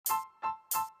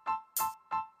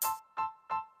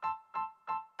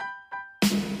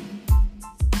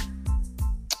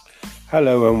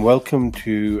Hello and welcome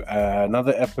to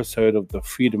another episode of the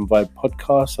Freedom Vibe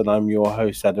podcast, and I'm your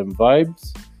host Adam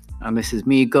Vibes. And this is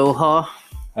me, Goha.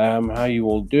 How are you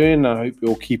all doing? I hope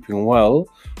you're all keeping well.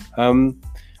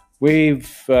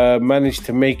 We've managed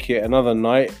to make it another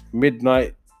night,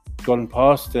 midnight gone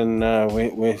past, and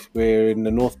we're in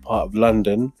the north part of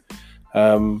London.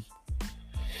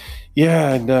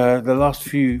 The last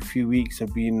few weeks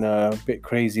have been a bit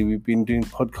crazy. We've been doing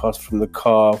podcasts from the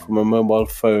car, from a mobile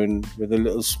phone with a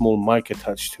little small mic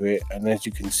attached to it. And as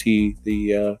you can see,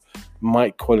 the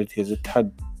mic quality is a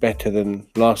tad better than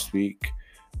last week.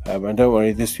 And don't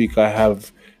worry, this week I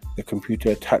have the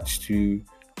computer attached to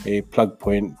a plug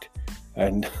point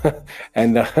and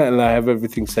and I have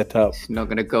everything set up. It's not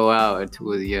going to go out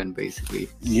until the end, basically.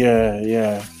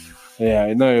 Yeah.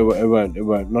 No, it won't.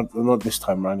 Not this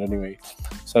time around, anyway.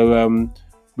 So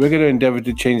we're going to endeavour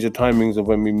to change the timings of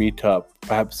when we meet up.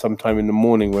 Perhaps sometime in the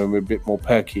morning when we're a bit more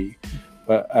perky.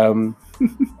 But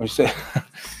so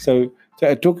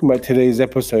talking about today's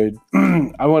episode,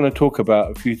 I want to talk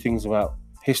about a few things about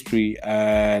history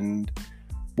and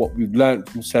what we've learned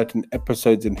from certain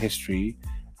episodes in history,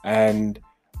 and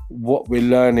what we're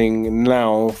learning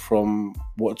now from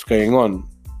what's going on.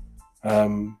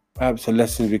 Perhaps the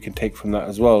lessons we can take from that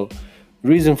as well. The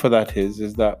reason for that is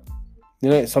that,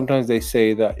 sometimes they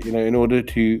say that, in order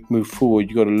to move forward,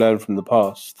 you got to learn from the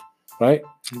past, right?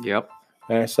 Yep.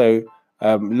 So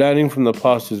learning from the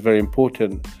past is very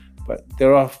important, but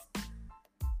there are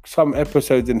some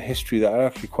episodes in history that are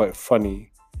actually quite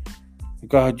funny.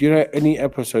 God, do you know any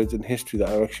episodes in history that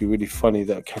are actually really funny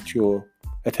that catch your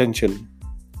attention?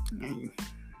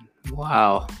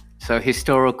 Wow. So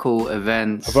historical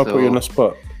events. Have I put you on the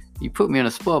spot? You put me on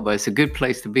a spot, but it's a good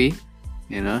place to be,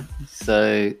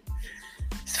 So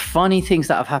it's funny things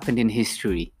that have happened in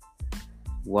history.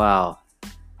 Wow.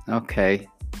 Okay.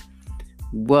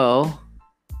 Well,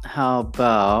 how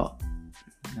about...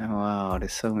 Oh, wow,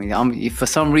 there's so many. For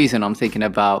some reason, I'm thinking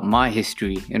about my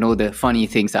history and all the funny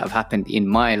things that have happened in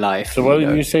my life. So why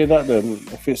didn't you say that then?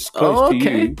 If it's close to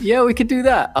you. Yeah, we could do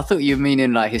that. I thought you were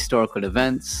meaning like historical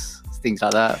events, things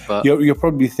like that. But you're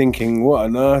probably thinking, what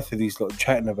on earth are these lot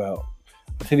chatting about?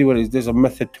 I'll tell you what, there's a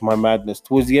method to my madness.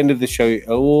 Towards the end of the show,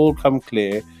 it'll all come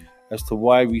clear as to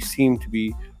why we seem to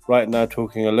be right now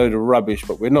talking a load of rubbish,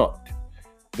 but we're not.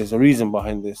 There's a reason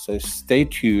behind this, so stay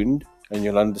tuned and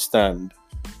you'll understand.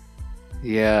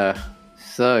 Yeah.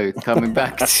 So coming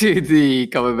back to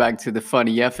the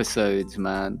funny episodes,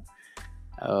 man.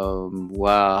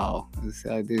 Wow.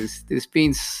 So there's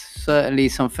been certainly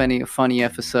some funny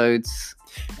episodes.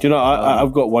 Do you know,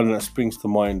 I've got one that springs to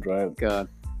mind, right? God.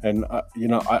 And I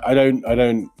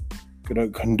don't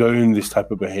condone this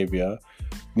type of behavior.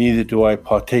 Neither do I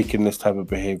partake in this type of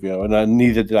behavior, and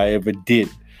neither did I ever did.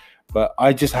 But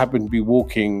I just happened to be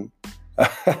walking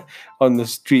on the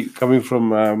street coming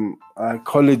from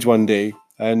college one day,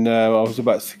 and I was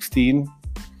about 16,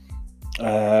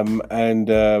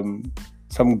 and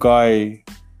some guy,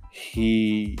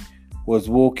 he was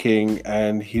walking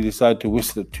and he decided to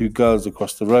whistle at two girls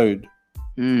across the road.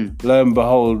 Lo and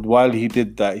behold, while he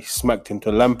did that, he smacked into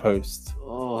a lamppost.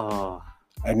 Oh.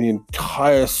 And the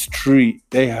entire street,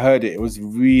 they heard it. It was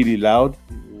really loud.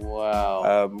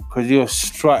 Wow. Because he was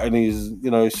strutting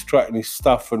his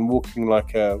stuff and walking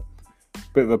like a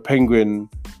bit of a penguin,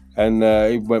 and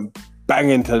he went bang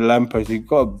into the lamppost. He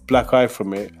got a black eye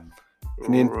from it,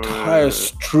 and the entire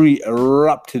street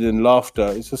erupted in laughter.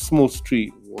 It's a small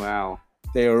street. Wow.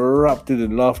 They erupted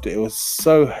in laughter. It was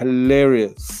so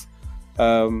hilarious.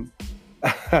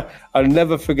 I'll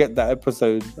never forget that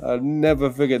episode. I'll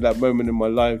never forget that moment in my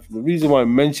life. The reason why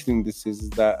I'm mentioning this is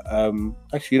that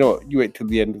actually, you know what? You wait till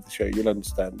the end of the show, you'll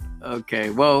understand. Okay,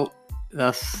 well,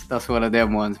 that's one of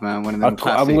them ones, man. One of them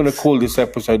classics. I'm going to call this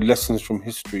episode "Lessons from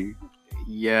History."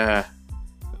 Yeah.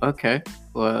 Okay.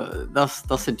 Well,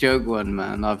 that's a joke one,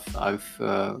 man. I've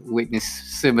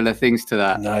witnessed similar things to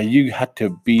that. No, you had to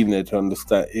have been there to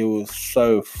understand. It was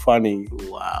so funny.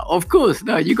 Wow. Of course.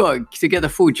 No, you got to get the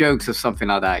full jokes of something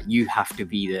like that. You have to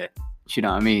be there. Do you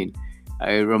know what I mean?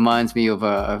 It reminds me of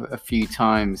a few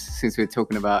times since we're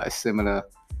talking about a similar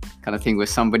kind of thing where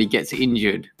somebody gets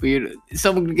injured.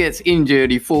 Someone gets injured,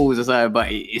 he falls or something,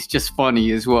 but it's just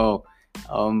funny as well.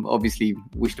 Obviously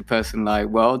wish the person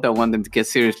don't want them to get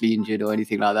seriously injured or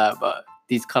anything like that, but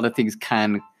these kind of things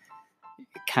can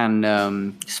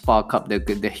spark up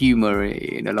the humor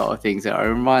in a lot of things. It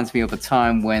reminds me of a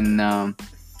time when I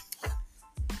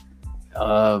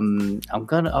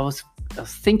was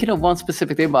thinking of one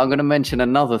specific thing, but I'm going to mention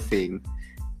another thing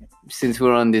since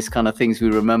we're on this kind of things we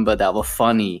remember that were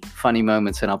funny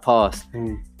moments in our past.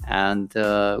 And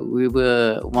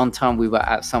one time we were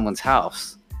at someone's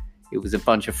house. It was a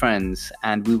bunch of friends,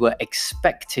 and we were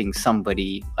expecting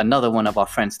another one of our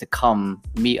friends, to come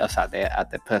meet us at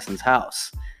the person's house.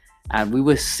 And we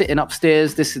were sitting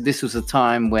upstairs. This was a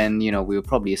time when, we were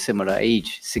probably a similar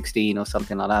age, 16 or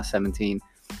something like that, 17.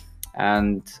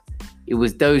 And it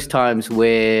was those times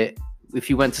where if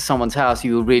you went to someone's house,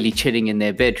 you were really chilling in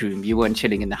their bedroom. You weren't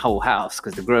chilling in the whole house,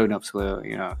 because the grown-ups were,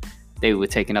 they were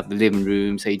taking up the living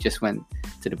room. So you just went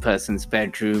to the person's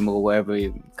bedroom or wherever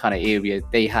kind of area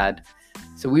they had.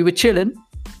 So we were chilling,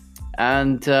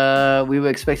 and we were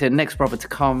expecting the next brother to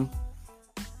come.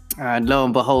 And lo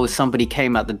and behold, somebody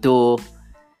came at the door,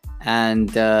 and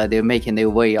they were making their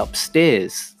way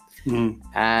upstairs.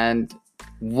 And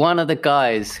one of the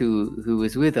guys who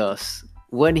was with us,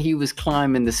 when he was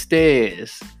climbing the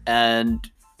stairs, and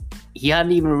he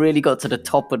hadn't even really got to the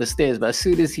top of the stairs, but as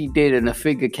soon as he did and a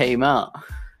figure came out,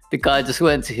 the guy just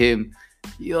went to him,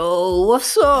 "Yo,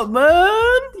 what's up,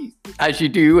 man?" As you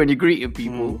do when you're greeting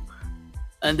people.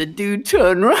 And the dude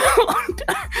turned around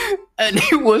and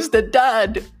it was the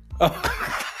dad.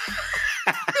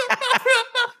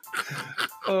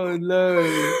 Oh no.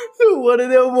 One of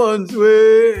them ones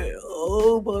where,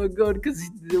 oh my God, because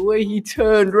the way he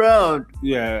turned around.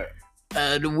 Yeah.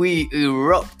 And we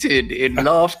erupted in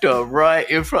laughter right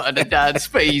in front of the dad's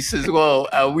face as well.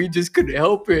 And we just couldn't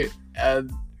help it.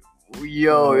 And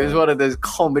it was one of those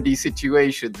comedy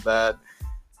situations, man,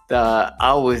 that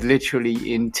I was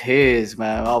literally in tears,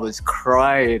 man. I was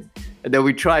crying. And then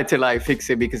we tried to fix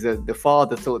it, because the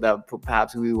father thought that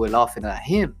perhaps we were laughing at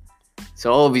him.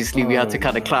 So obviously we had to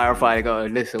kind of clarify and go,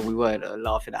 "Listen, we weren't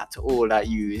laughing at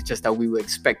you. It's just that we were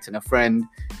expecting a friend,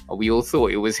 and we all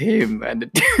thought it was him." And the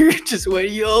dude just went,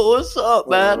 "Yo, what's up,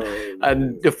 man?"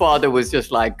 And the father was just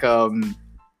born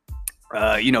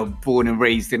and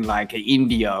raised in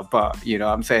India, but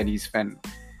I'm saying he spent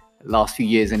the last few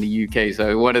years in the UK.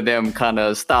 So one of them kind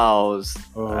of styles,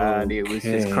 and it was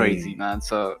just crazy, man.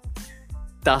 So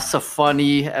that's a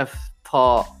funny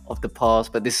part of the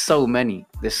past, but there's so many,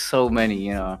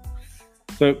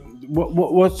 So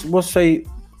what's a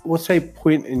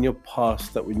point in your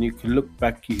past that when you can look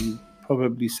back, you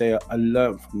probably say, "I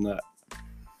learned from that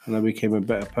and I became a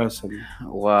better person"?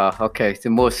 Wow. Okay, the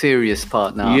more serious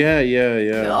part now. Yeah.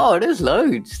 Oh, there's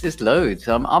loads.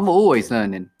 I'm always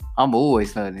learning.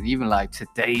 Even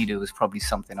today, there was probably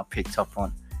something I picked up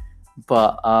on.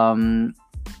 But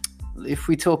if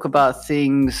we talk about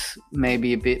things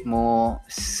maybe a bit more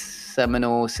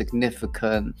seminal,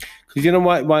 significant, because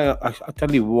I'll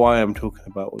tell you why I'm talking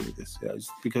about all of this. Yeah, it's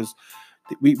because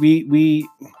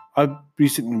I've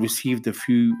recently received a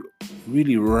few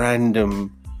really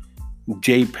random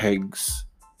JPEGs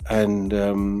and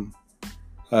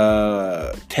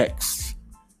texts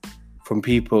from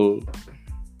people,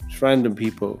 random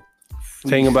people,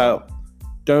 saying about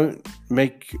don't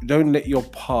let your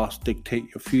past dictate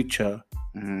your future.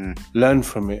 Learn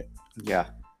from it. Yeah.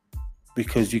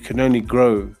 Because you can only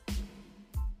grow.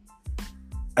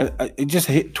 And it just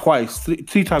hit twice,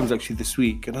 three times actually this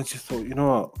week, and I just thought, you know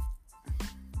what?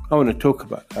 I want to talk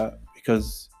about that,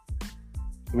 because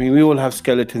we all have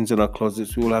skeletons in our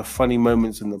closets. We all have funny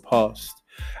moments in the past,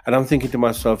 and I'm thinking to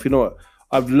myself, you know what?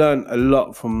 I've learned a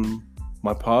lot from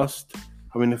my past.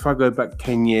 If I go back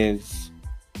 10 years,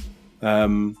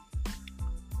 and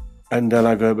then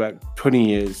I go back 20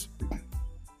 years,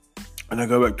 and I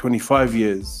go back 25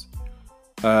 years,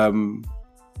 wow,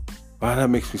 that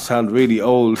makes me sound really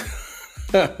old.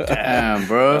 Damn,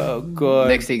 bro. Oh, God.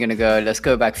 Next thing you're going to go, let's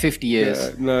go back 50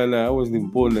 years. Yeah, no, I wasn't even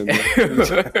born then.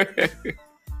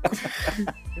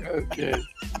 Okay,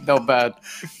 not bad.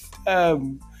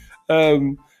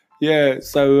 Yeah,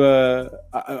 so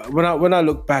when I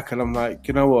look back and I'm like,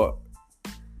 you know what?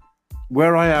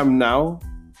 Where I am now,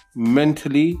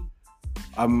 mentally,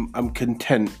 I'm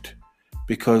content,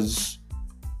 because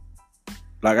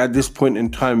at this point in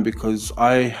time, because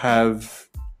I have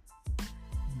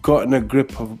gotten a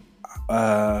grip of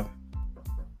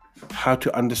how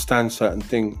to understand certain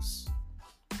things.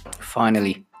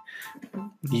 Finally.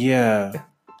 Yeah.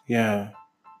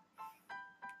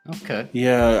 Okay.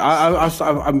 Yeah,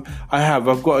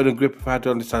 I've gotten a grip of how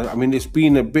to understand. It's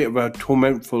been a bit of a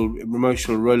tormentful,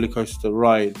 emotional roller coaster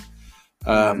ride.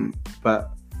 But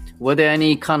were there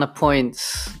any kind of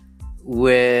points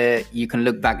where you can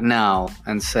look back now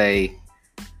and say,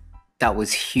 that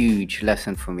was huge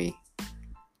lesson for me?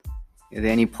 Are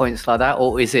there any points like that?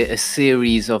 Or is it a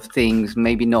series of things,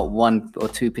 maybe not one or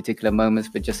two particular moments,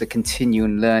 but just a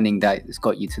continuing learning that has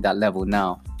got you to that level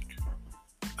now?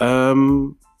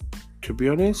 To be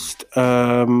honest,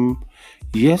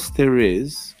 yes, there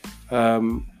is.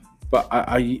 but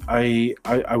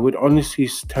I would honestly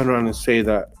turn around and say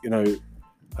that, you know,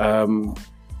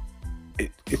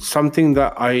 it's something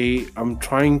that I'm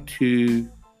trying to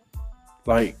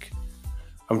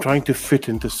fit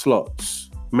into slots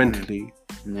mentally.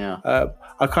 Yeah.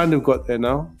 I kind of got there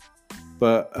now,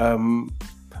 but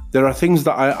there are things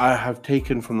that I have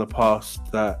taken from the past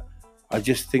that I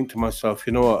just think to myself,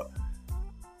 you know what?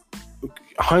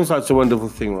 Hindsight's a wonderful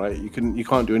thing, right? You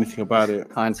can't do anything about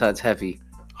it. Hindsight's heavy.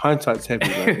 Hindsight's heavy,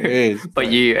 man. It is. But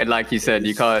you, like you said,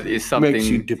 you can't. It's something makes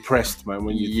you depressed, man.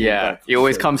 When you think back, it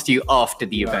always comes to you after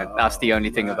the event. That's the only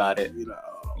thing about it.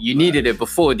 You needed it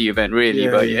before the event, really,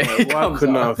 but why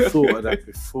couldn't I have thought of that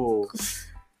before?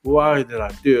 Why did I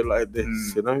do it like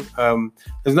this? You know,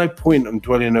 there's no point in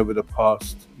dwelling over the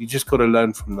past. You just got to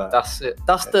learn from that. That's it.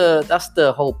 That's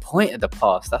the whole point of the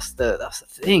past. That's the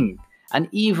thing. And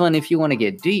even if you want to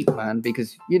get deep, man,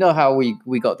 because you know how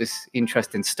we got this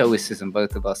interest in Stoicism,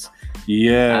 both of us.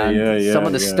 Yeah. Some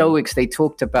of the Stoics, they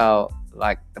talked about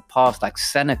like the past, like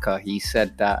Seneca. He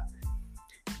said that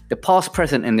the past,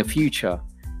 present, and the future.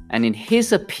 And in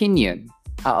his opinion,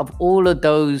 out of all of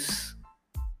those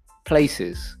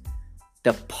places,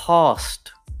 the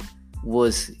past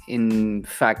was in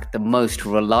fact the most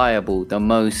reliable, the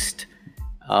most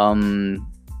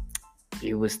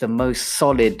it was the most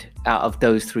solid out of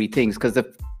those three things, because the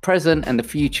present and the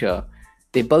future,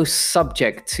 they're both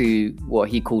subject to what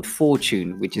he called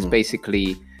fortune, which is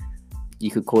basically, you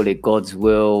could call it God's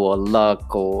will or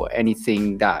luck or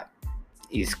anything that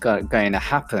is going to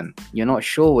happen. You're not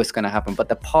sure what's going to happen, but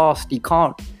the past, you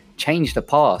can't change the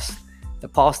past. The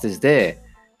past is there.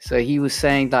 So he was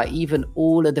saying that even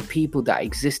all of the people that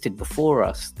existed before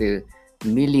us, the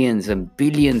millions and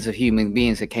billions of human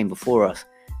beings that came before us,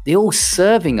 they're all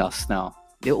serving us now.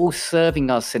 They're all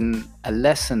serving us in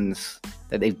lessons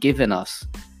that they've given us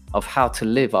of how to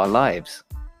live our lives.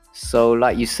 So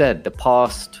like you said, the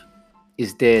past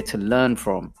is there to learn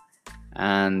from.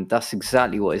 And that's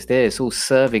exactly what is there. It's all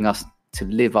serving us to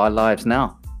live our lives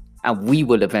now. And we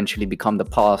will eventually become the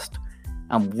past.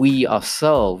 And we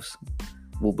ourselves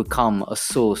will become a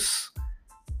source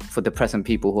for the present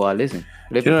people who are living.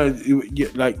 You know,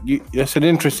 that's an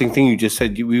interesting thing you just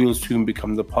said. We will soon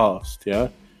become the past, yeah?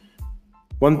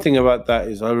 One thing about that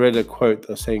is I read a quote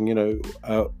that's saying, you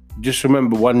know, just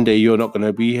remember one day you're not going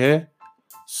to be here.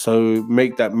 So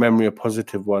make that memory a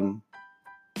positive one.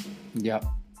 Yeah.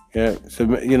 Yeah.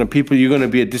 So, you know, people, you're going to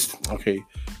be a distant... Okay.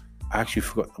 I actually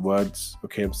forgot the words.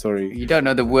 Okay, I'm sorry. You don't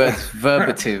know the words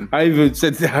verbatim. I even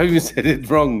said it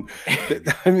wrong. I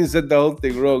even said the whole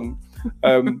thing wrong.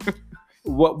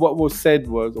 What was said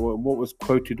was, or what was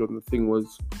quoted on the thing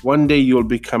was, one day you'll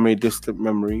become a distant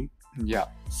memory. Yeah.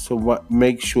 So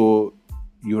make sure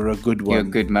you're a good one. You're a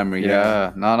good memory.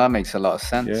 Yeah. No, that makes a lot of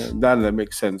sense. Yeah, that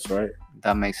makes sense, right?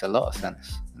 That makes a lot of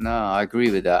sense. No, I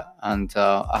agree with that. And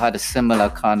I had a similar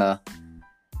kind of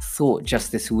thought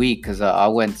just this week, because I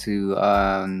went to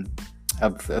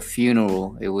a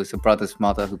funeral. It was a brother's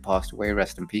mother who passed away,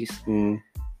 rest in peace.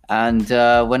 And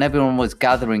when everyone was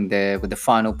gathering there with the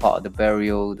final part of the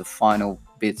burial, the final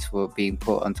bits were being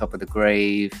put on top of the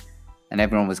grave, and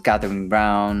everyone was gathering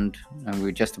round, and we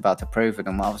were just about to pray for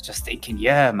them. I was just thinking,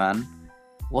 yeah, man,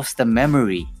 what's the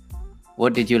memory?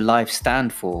 What did your life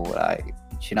stand for? Like,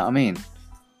 do you know what I mean?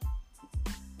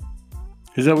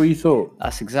 Is that what you thought?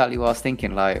 That's exactly what I was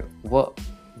thinking. Like, what?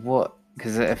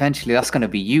 Because eventually that's going to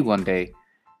be you one day,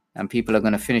 and people are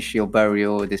going to finish your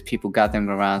burial. There's people gathering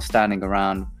around, standing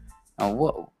around. And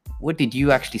what did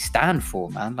you actually stand for,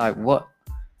 man? Like, what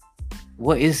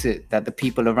is it that the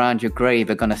people around your grave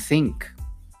are going to think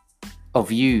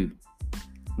of you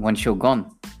once you're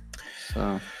gone?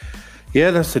 So,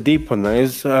 yeah, that's a deep one. That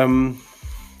is.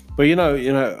 But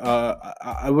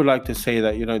I would like to say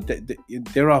that, you know,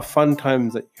 there are fun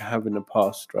times that you have in the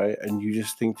past, right? And you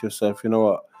just think to yourself, you know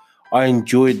what? I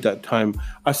enjoyed that time.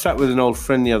 I sat with an old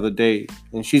friend the other day,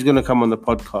 and she's going to come on the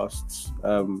podcasts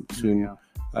soon. Yeah.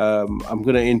 I'm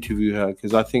going to interview her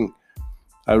because I think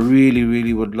I really,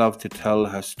 really would love to tell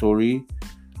her story.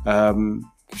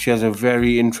 She has a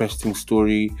very interesting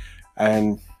story,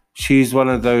 and she's one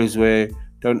of those where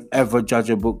don't ever judge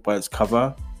a book by its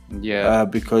cover. Yeah.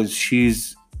 Because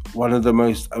she's one of the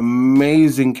most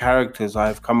amazing characters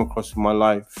I've come across in my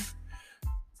life.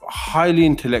 Highly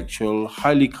intellectual,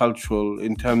 highly cultural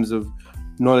in terms of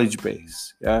knowledge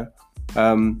base. Yeah.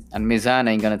 And Mizan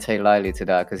ain't gonna take lightly to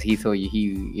that, because he thought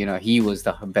he was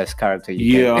the best character.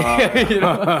 Yeah.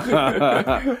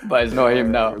 But it's not him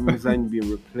now. Mizan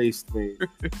being replaced, mate.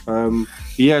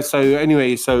 Yeah. So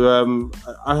anyway,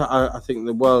 I think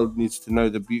the world needs to know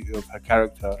the beauty of her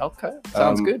character. Okay,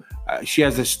 sounds good. She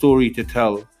has a story to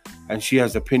tell, and she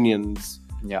has opinions.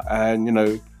 Yeah. And, you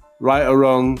know, right or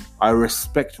wrong, I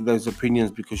respect those opinions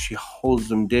because she holds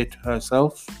them dear to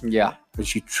herself. Yeah. And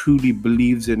she truly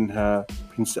believes in her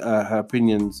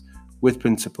opinions with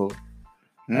principle.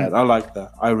 And I like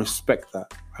that. I respect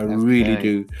that. I really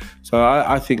do. So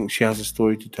I think she has a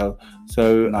story to tell.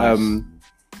 So Nice.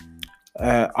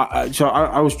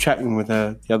 I was chatting with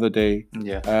her the other day.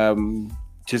 Yeah.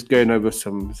 Just going over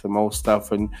some old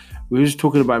stuff, and we were just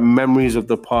talking about memories of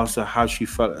the past, of how she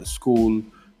felt at school.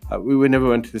 We never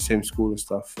went to the same school and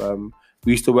stuff.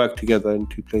 We used to work together in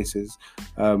two places.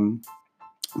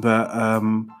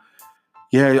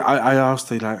 Yeah, I asked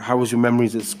her, like, how was your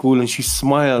memories at school? And she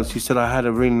smiled. She said, I had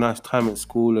a really nice time at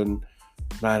school, and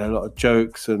I had a lot of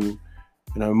jokes. And,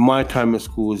 you know, my time at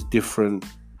school was different.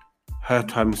 Her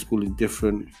time at school is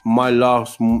different. My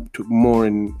laughs took more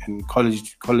in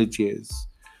college years.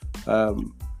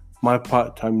 My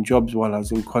part-time jobs while I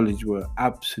was in college were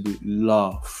absolute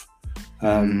laugh.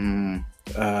 So,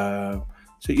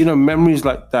 you know, memories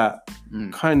like that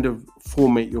kind of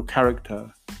formate your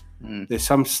character. There's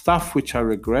some stuff which I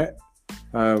regret,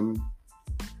 you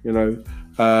know,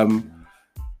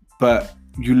 but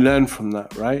you learn from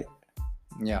that, right?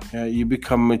 Yeah. You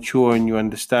become mature and you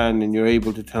understand and you're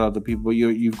able to tell other people.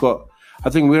 You've got, I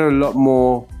think we're a lot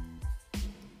more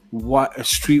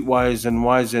streetwise and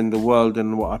wiser in the world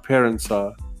than what our parents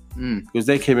are, because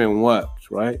they came in and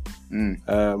worked, right?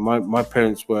 My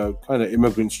parents were kind of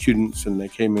immigrant students and they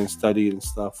came in and studied and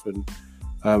stuff, and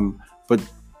but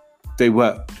they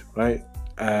worked, right?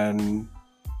 And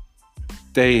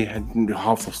they had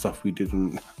half the stuff we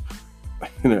didn't,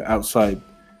 you know, outside.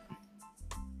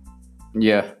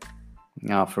 Yeah.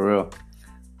 No, for real.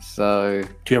 So,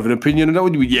 do you have an opinion on that?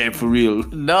 Would you? Yeah, for real.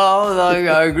 No,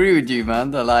 I agree with you,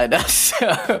 man. Like that's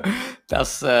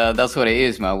what it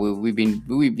is, man. We've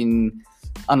been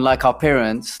unlike our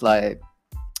parents, like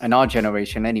in our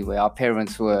generation anyway. Our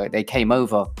parents they came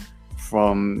over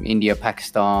from India,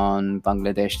 Pakistan,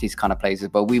 Bangladesh, these kind of places.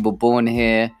 But we were born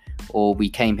here, or we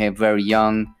came here very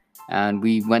young, and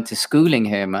we went to schooling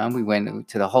here, man. We went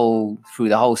through the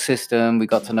whole system. We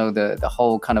got to know the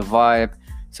whole kind of vibe.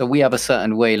 So we have a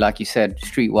certain way, like you said,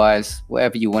 streetwise,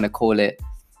 whatever you want to call it.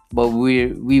 But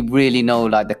we really know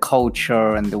like the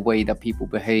culture and the way that people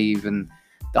behave and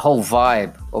the whole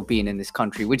vibe of being in this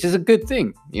country, which is a good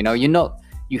thing. You know,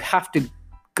 you have to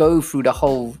go through the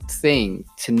whole thing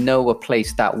to know a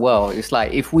place that well. It's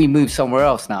like if we move somewhere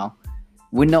else now,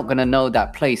 we're not going to know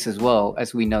that place as well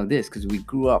as we know this, because we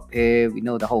grew up here. We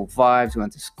know the whole vibes. We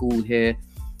went to school here.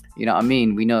 You know what I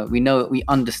mean? We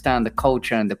understand the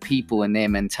culture and the people and their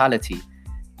mentality,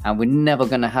 and we're never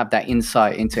going to have that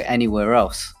insight into anywhere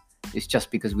else. It's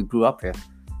just because we grew up here.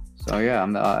 So yeah,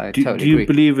 I totally agree. Do you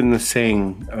believe in the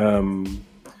saying,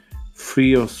 free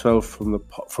yourself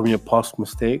from your past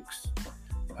mistakes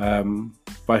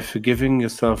by forgiving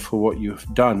yourself for what you've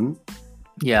done?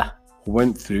 Yeah.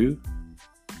 Went through.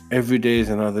 Every day is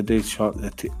another day.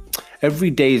 Every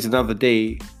day is another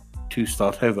day to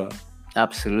start over.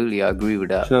 Absolutely, I agree with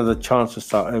that. It's another chance to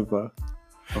start over.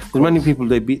 There's many people,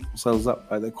 they beat themselves up,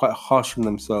 right? They're quite harsh on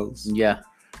themselves. Yeah.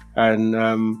 And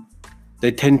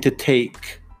they tend to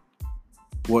take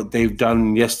what they've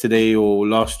done yesterday or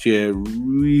last year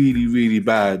really, really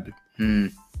bad.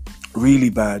 Really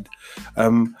bad.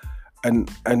 And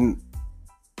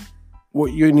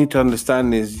what you need to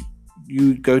understand is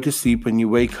you go to sleep and you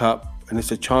wake up and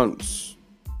it's a chance.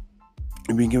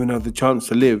 You've been given another chance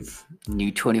to live.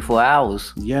 New 24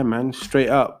 hours. Yeah, man, straight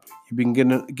up. You've been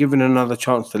given another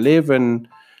chance to live, and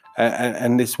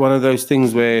it's one of those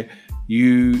things where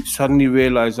you suddenly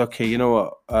realize, okay, you know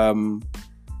what?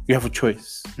 You have a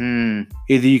choice.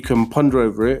 Either you can ponder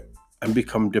over it and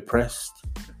become depressed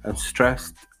and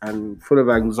stressed and full of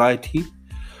anxiety,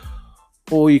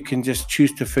 or you can just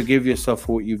choose to forgive yourself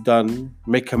for what you've done,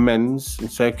 make amends,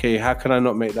 and say, okay, how can I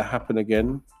not make that happen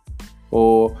again?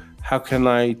 Or how can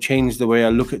I change the way I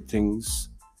look at things?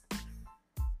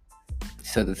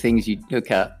 So the things you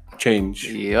look at change.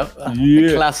 Yep.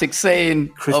 The classic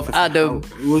saying of Adam.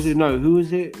 Who was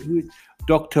it?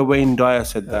 Dr. Wayne Dyer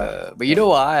said that. But you know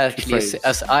what?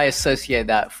 I associate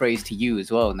that phrase to you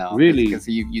as well now. Really? Because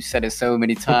you said it so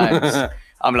many times.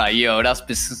 I'm like, yo,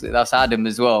 that's Adam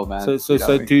as well, man. So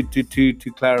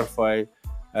to clarify,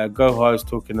 Gohar is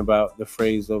talking about the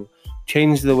phrase of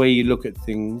change the way you look at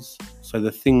things, so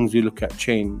the things you look at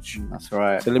change. That's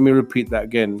right. So let me repeat that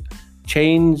again.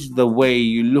 Change the way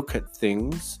you look at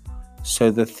things, so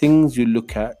the things you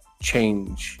look at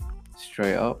change.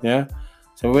 Straight up. Yeah.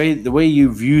 So the way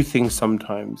you view things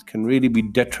sometimes can really be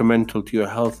detrimental to your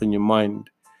health and your mind.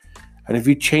 And if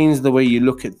you change the way you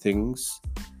look at things,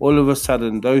 all of a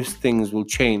sudden those things will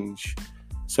change.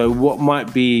 So what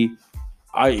might be,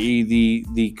 i.e.,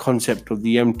 the concept of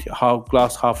the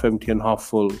glass half empty and half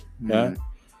full, yeah.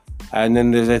 And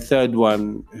then there's a third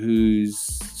one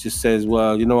who's just says,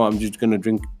 well, you know what, I'm just going to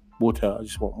drink water. I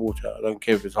just want water. I don't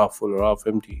care if it's half full or half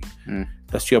empty.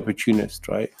 That's the opportunist,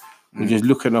 right? You just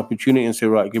look at an opportunity and say,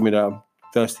 right, give me that. I'm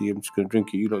thirsty. I'm just going to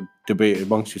drink it. You don't debate it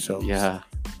amongst yourselves. Yeah.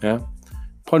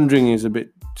 Pondering is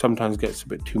sometimes gets a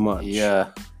bit too much.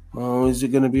 Yeah. Oh, is it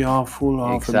going to be half full or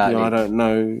half empty? I don't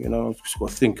know. You know, I've just got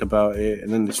to think about it,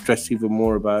 and then the stress even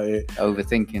more about it.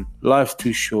 Overthinking. Life's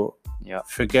too short. Yeah.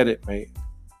 Forget it, mate.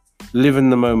 Live in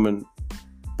the moment.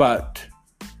 But,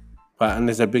 and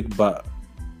there's a big but.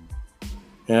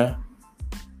 Yeah?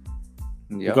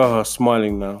 Yep. You are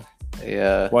smiling now.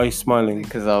 Yeah. Why are you smiling?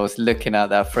 Because I was looking at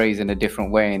that phrase in a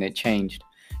different way and it changed.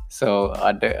 So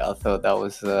I thought that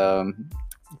was, so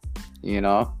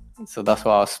that's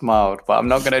why I smiled. But I'm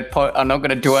not gonna dwell. I'm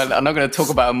not gonna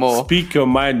talk about it more. Speak your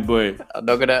mind, boy. I'm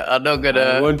not gonna.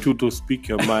 I want you to speak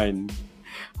your mind.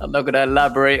 I'm not gonna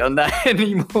elaborate on that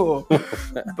anymore.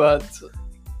 But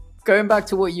going back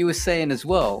to what you were saying as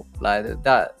well, like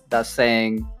that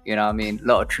saying, a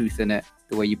lot of truth in it,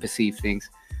 the way you perceive things.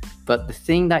 But the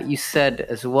thing that you said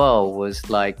as well was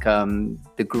like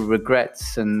the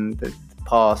regrets and the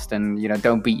past, and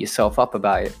don't beat yourself up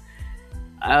about it.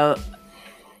 I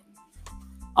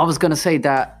was gonna say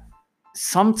that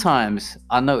sometimes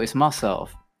I notice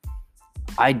myself,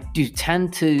 I do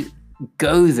tend to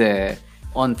go there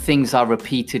on things I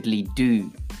repeatedly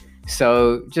do.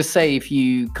 So just say if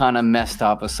you kind of messed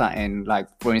up or something, like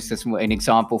for instance, an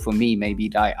example for me, maybe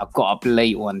like I got up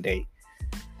late one day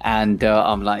and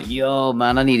I'm like, yo,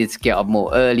 man, I needed to get up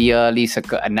more earlier. At least I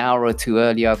got an hour or two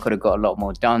earlier. I could have got a lot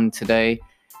more done today.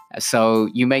 So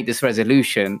you make this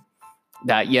resolution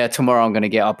that, yeah, tomorrow I'm going to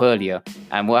get up earlier.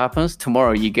 And what happens?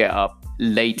 Tomorrow you get up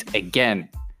late again.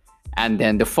 And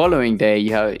then the following day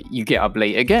you get up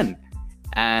late again.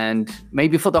 And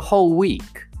maybe for the whole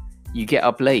week, you get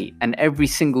up late. And every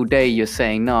single day you're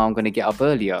saying, no, I'm going to get up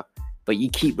earlier. But you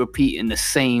keep repeating the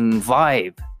same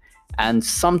vibe. And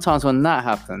sometimes when that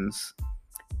happens,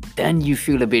 then you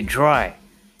feel a bit dry.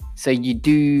 So you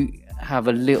do have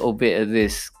a little bit of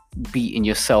this beating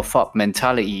yourself up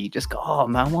mentality. You just go, oh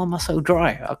man, why am I so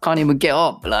dry? I can't even get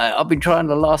up. Like, I've been trying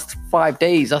the last 5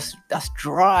 days. That's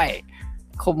dry.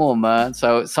 Come on, man.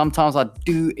 So sometimes I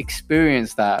do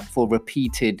experience that for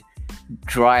repeated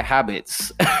dry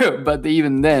habits. But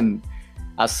even then,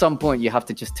 at some point, you have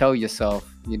to just tell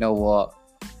yourself, you know what?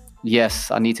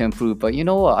 Yes, I need to improve. But you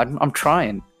know what? I'm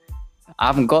trying. I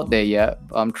haven't got there yet,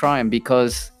 but I'm trying,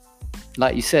 because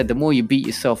like you said, the more you beat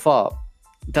yourself up,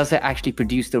 does it actually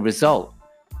produce the result?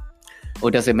 Or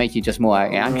does it make you just more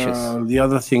anxious? The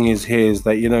other thing is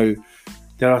that,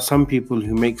 there are some people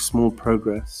who make small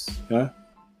progress, yeah?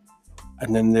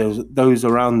 And then there's those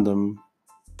around them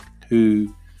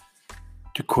who,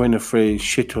 to coin a phrase,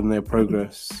 shit on their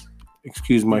progress.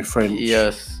 Excuse my French.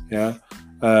 Yes. Yeah?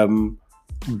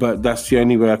 But that's the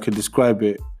only way I could describe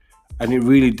it. And it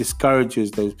really discourages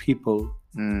those people.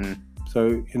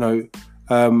 So,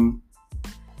 and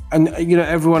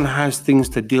everyone has things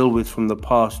to deal with from the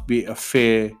past, be it a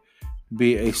fear,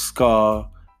 be it a scar,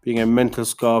 being a mental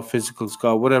scar, physical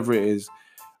scar, whatever it is.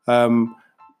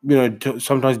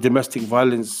 Sometimes domestic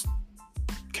violence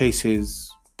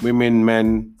cases, women,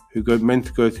 men who meant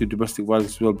to go through domestic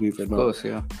violence as well, believe it or not. Of course,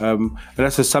 yeah. And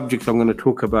that's a subject I'm going to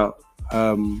talk about,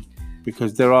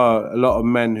 because there are a lot of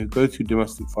men who go through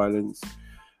domestic violence,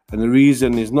 and the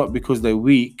reason is not because they're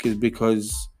weak, is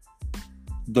because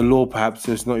the law perhaps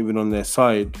is not even on their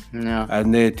side. Yeah.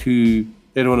 And they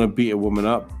don't want to beat a woman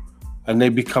up, and they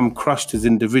become crushed as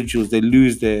individuals. They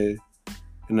lose their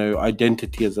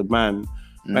identity as a man.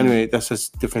 Anyway, that's a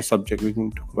different subject we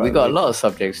can talk about. We got a lot of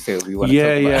subjects too we want to talk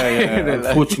about. Yeah.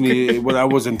 Unfortunately, I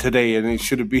wasn't today, and it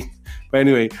should have been. But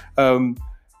anyway,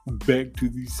 back to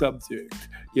the subject.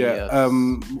 Yeah. Yes.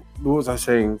 What was I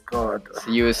saying? God.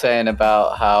 So you were saying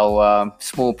about how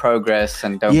small progress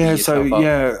and don't beat yourself up.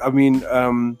 Yeah. I mean,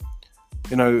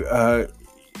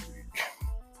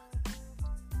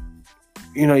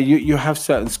 you have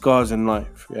certain scars in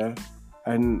life, yeah,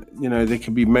 and they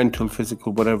can be mental,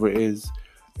 physical, whatever it is.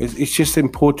 It's just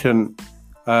important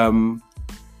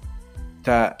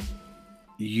that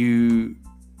you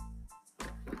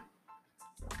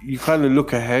kind of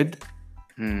look ahead.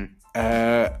 And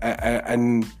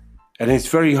it's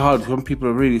very hard when people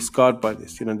are really scarred by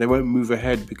this. They won't move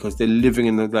ahead because they're living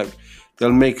in they'll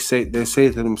say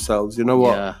to themselves, you know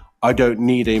what? Yeah. I don't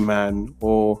need a man,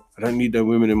 or I don't need a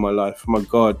woman in my life. Oh my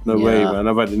God, no way, man.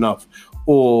 I've had enough.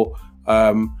 Or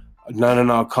No,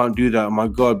 I can't do that. Oh my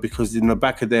God, because in the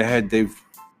back of their head, they've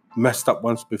messed up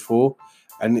once before,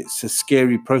 and it's a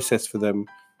scary process for them.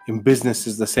 In business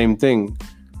is the same thing.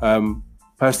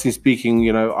 Personally speaking,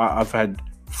 I've had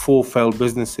 4 failed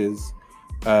businesses,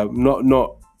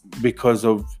 not because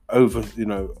of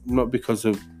not because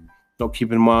of not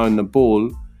keeping my eye on the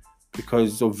ball,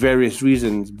 because of various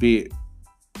reasons, be it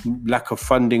lack of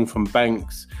funding from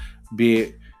banks, be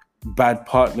it bad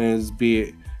partners, be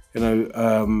it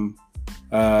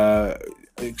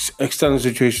external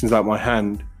situations like my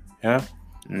hand.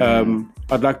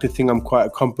 I'd like to think I'm quite a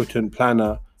competent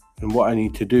planner in what I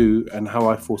need to do and how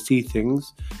I foresee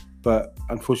things, but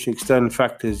unfortunately external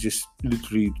factors just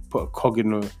literally put a cog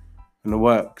in the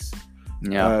works.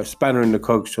 Spanner in the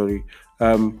cog, sorry.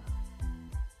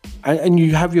 And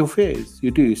you have your fears.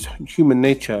 You do. It's human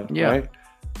nature, right?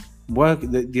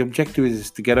 The objective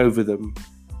is to get over them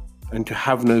and to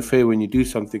have no fear when you do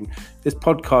something. This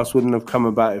podcast wouldn't have come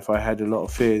about if I had a lot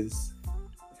of fears.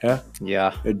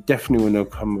 It definitely wouldn't have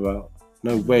come about.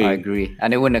 No way. I agree.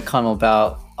 And it wouldn't have come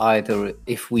about either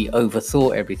if we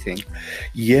overthought everything.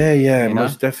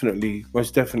 Most definitely.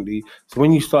 So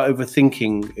when you start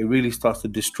overthinking, it really starts to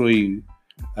destroy you.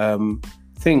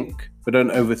 Think, but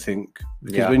don't overthink.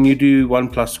 Because when you do 1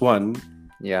 + 1,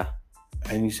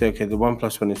 and you say, okay, the 1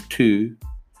 + 1 is 2,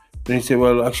 then you say,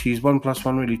 well, actually, is 1 +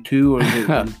 1 really 2, or is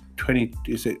it 20?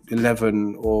 Is it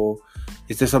 11, or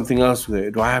is there something else with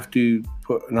it? Do I have to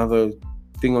put another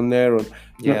thing on there? Or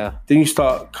then you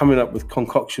start coming up with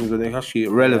concoctions that are actually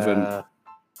irrelevant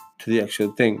to the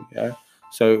actual thing.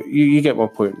 So you get my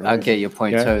point, right? I get your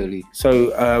point totally.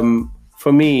 So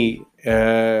for me,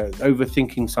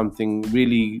 overthinking something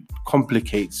really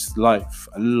complicates life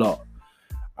a lot,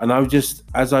 and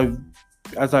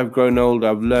as I've grown older,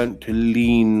 I've learned to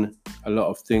lean a lot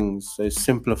of things, so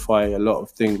simplify a lot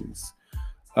of things.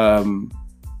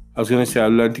 I was going to say I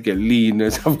learned to get lean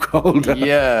as I've got older.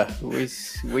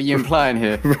 What are you implying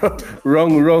here?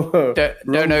 Wrong.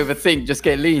 Don't overthink, just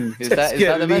get lean. Is that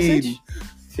the lean message?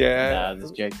 Yeah. Nah,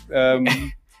 that's a joke.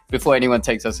 Before anyone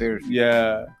takes us seriously.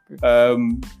 We're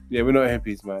not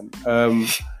hippies, man.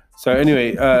 So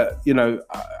anyway,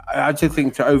 I just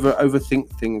think to overthink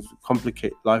things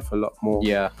complicate life a lot more.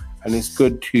 And it's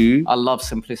good to. I love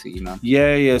simplicity, man.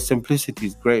 Simplicity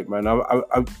is great, man.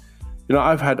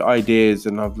 I've had ideas,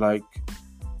 and I've a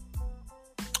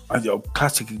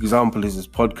classic example is this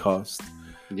podcast.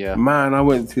 Man, I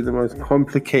went through the most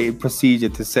complicated procedure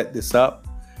to set this up,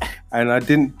 and I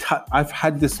didn't. I've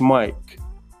had this mic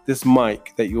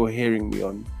that you're hearing me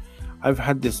on. I've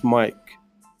had this mic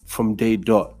from day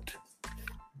dot.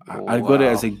 I got it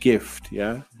as a gift,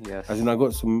 as in I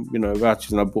got some,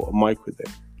 vouchers, and I bought a mic with it.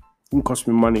 It didn't cost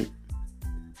me money.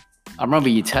 I remember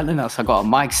you telling us I got a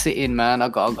mic sitting, man. I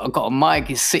got a mic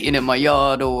is sitting in my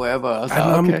yard or whatever.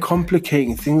 I'm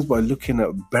complicating things by looking at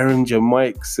Behringer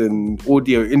mics and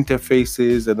audio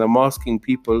interfaces, and I'm asking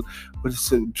people,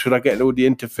 should I get an audio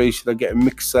interface? Should I get a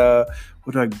mixer?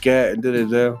 What do I get?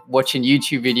 And watching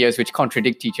YouTube videos which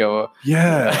contradict each other.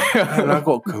 And I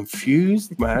got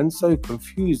confused, man. So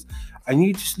confused. And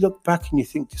you just look back and you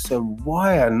think to yourself,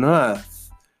 why on earth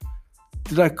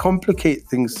did I complicate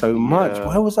things so much?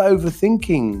 Why was I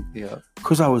overthinking?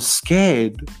 Because I was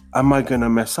scared. Am I going to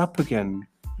mess up again?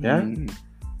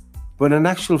 But in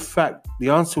actual fact, the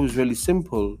answer was really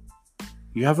simple.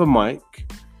 You have a mic,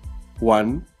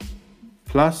 1,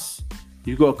 plus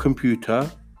you got a computer,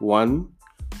 1,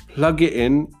 plug it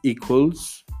in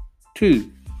equals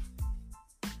 2.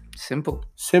 Simple.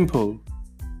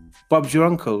 Bob's your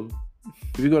uncle.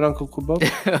 Have you got an uncle called Bob?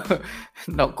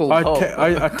 Not called Bob.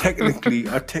 I technically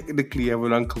have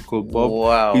an uncle called Bob.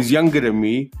 Wow. He's younger than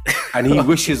me, and he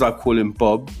wishes I call him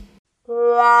Bob.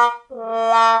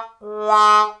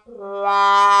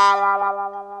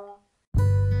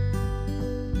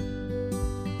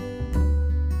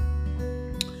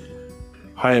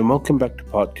 Hi, and welcome back to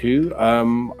part 2.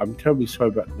 I'm terribly sorry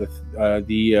about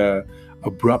the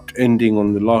abrupt ending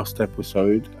on the last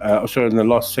episode. In the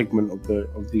last segment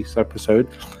of this episode.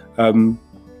 I'm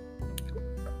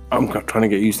trying to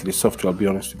get used to this software, I'll be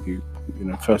honest with you.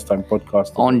 First time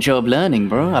podcasting. On job learning,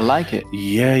 bro. I like it.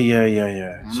 Yeah.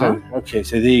 So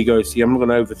there you go. See, I'm not going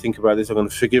to overthink about this. I'm going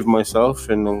to forgive myself,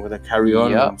 and I'm going to carry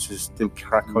on and just still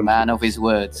crack on. Man of his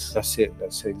words. That's it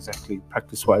exactly.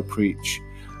 Practice what I preach.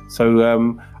 So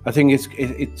I think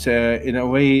it's in a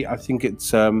way, I think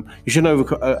it's you shouldn't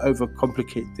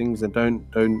overcomplicate things, and don't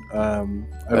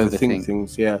overthink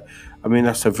things. I mean,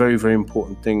 that's a very, very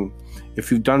important thing.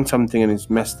 If you've done something and it's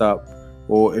messed up,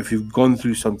 or if you've gone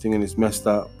through something and it's messed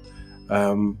up,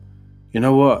 you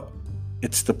know what?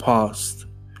 It's the past.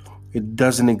 It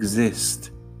doesn't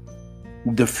exist.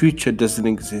 The future doesn't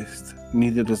exist.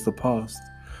 Neither does the past.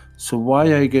 So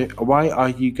why are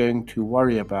you going to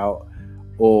worry about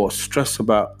or stress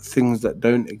about things that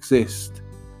don't exist?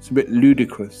 It's a bit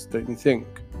ludicrous, don't you think?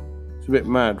 It's a bit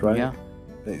mad, right? Yeah.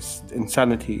 It's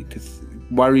insanity to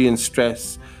worry and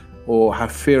stress or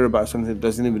have fear about something that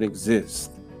doesn't even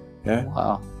exist. Yeah.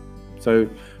 Wow. So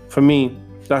for me,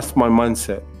 that's my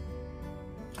mindset.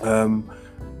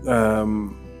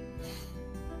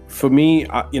 For me,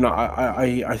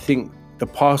 I think the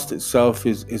past itself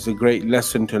is a great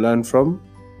lesson to learn from,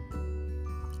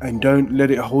 and don't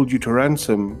let it hold you to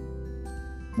ransom,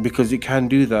 because it can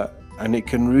do that, and it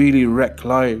can really wreck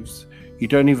lives. You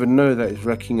don't even know that it's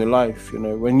wrecking your life.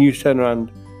 When you turn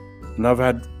around, and I've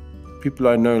had people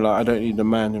I know, like, I don't need a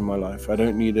man in my life, I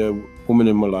don't need a woman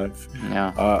in my life.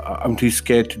 Yeah. I'm too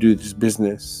scared to do this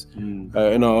business.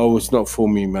 It's not for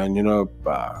me, man. It's not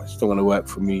going to work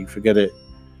for me. Forget it.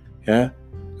 Yeah.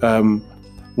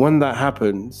 When that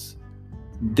happens,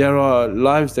 there are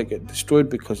lives that get destroyed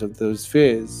because of those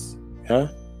fears. Yeah.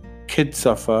 Kids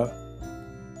suffer.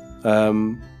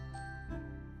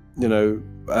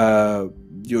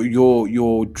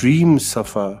 Your dreams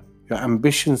suffer. Your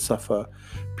ambitions suffer.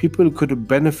 People who could have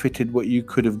benefited what you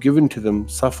could have given to them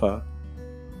suffer.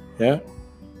 Yeah.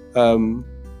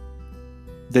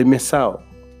 They miss out.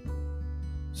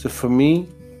 So for me,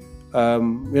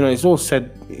 it's all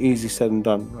easy said and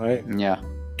done, right? Yeah.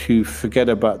 To forget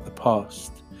about the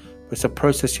past. But it's a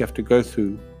process you have to go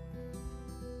through.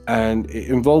 And it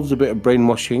involves a bit of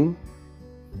brainwashing.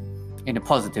 In a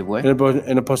positive way.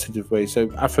 In a positive way.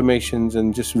 So affirmations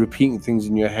and just repeating things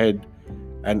in your head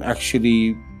and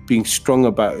actually being strong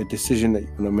about a decision that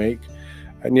you're going to make.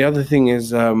 And the other thing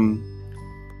is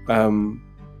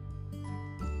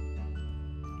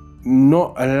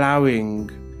not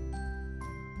allowing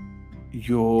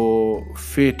your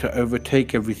fear to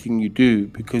overtake everything you do,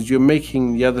 because you're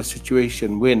making the other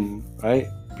situation win, right?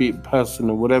 Be it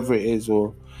personal, whatever it is,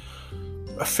 or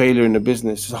a failure in a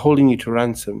business, is holding you to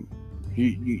ransom.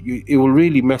 It will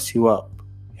really mess you up.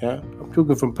 Yeah, I'm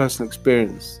talking from personal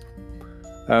experience.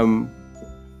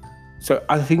 So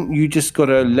I think you just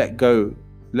gotta let go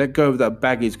of that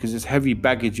baggage, because it's heavy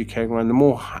baggage you're carrying around. The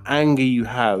more anger you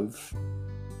have,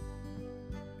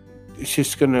 it's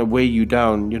just gonna weigh you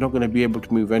down. You're not gonna be able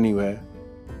to move anywhere.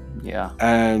 Yeah.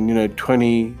 And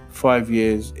 25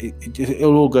 years,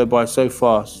 it'll all go by so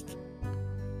fast.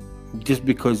 Just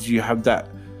because you have that.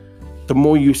 The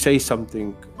more you say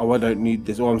something, I don't need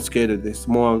this, or I'm scared of this.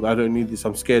 The more I don't need this,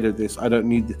 I'm scared of this. I don't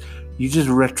need this. You just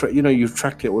you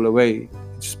track it all away.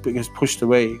 It just gets pushed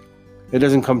away. It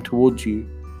doesn't come towards you.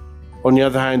 On the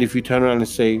other hand, if you turn around and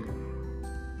say,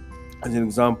 as an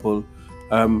example,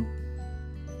 I'm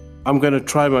going to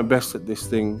try my best at this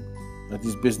thing, at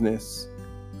this business.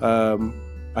 I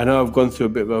know I've gone through a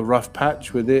bit of a rough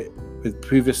patch with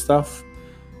previous stuff,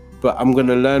 but I'm going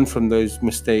to learn from those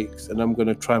mistakes, and I'm going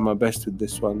to try my best with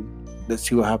this one. Let's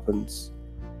see what happens.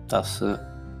 That's it.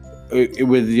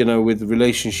 With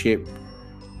relationship,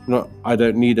 I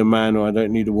don't need a man or I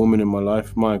don't need a woman in my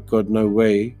life. My God, no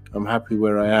way. I'm happy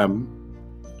where I am.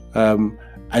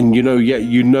 And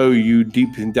you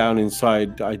deep down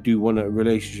inside, I do want a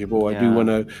relationship, or I do want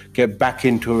to get back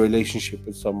into a relationship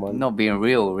with someone. Not being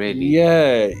real, really.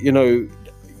 Yeah,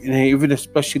 even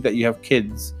especially that you have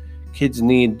kids. Kids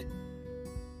need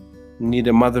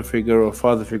a mother figure or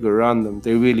father figure around them.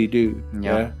 They really do.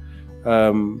 Yeah.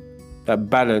 That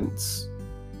balance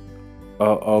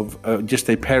of just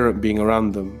a parent being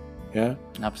around them. Yeah.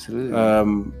 Absolutely.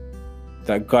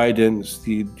 That guidance,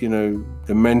 the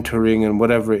mentoring and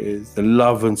whatever it is, the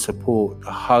love and support,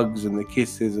 the hugs and the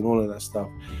kisses and all of that stuff.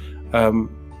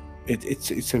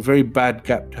 It's a very bad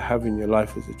gap to have in your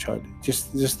life as a child.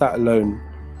 Just that alone.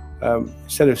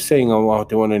 Instead of saying, "Oh, I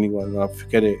don't want anyone," I'll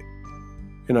forget it.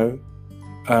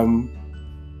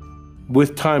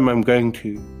 With time, I'm going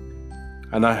to,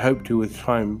 and I hope to with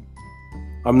time.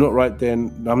 I'm not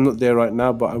there right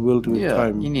now, but I will do with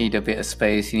time. You need a bit of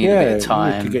space. You need a bit of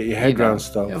time. You need to get your head around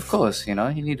stuff. Of course, you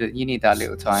need that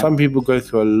little time. Some people go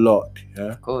through a lot.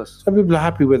 Yeah, of course. Some people are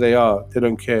happy where they are. They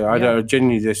don't care.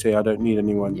 Genuinely, they say, "I don't need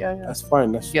anyone." Yeah. That's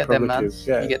fine. That's you get them prerogative. mans.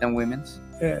 Yeah. You get them women's.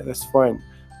 Yeah, that's fine.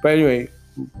 But anyway,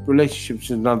 relationships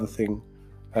is another thing.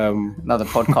 Another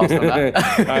podcast on that.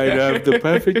 I have the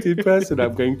perfect person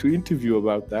I'm going to interview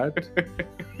about that.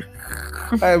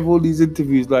 I have all these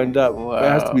interviews lined up. Wow. It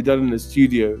has to be done in the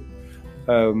studio.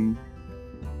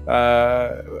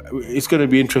 It's going to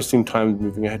be interesting times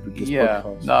moving ahead with this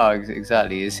podcast. No,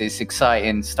 exactly. It's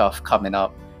exciting stuff coming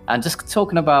up. And just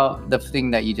talking about the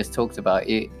thing that you just talked about,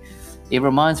 It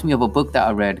reminds me of a book that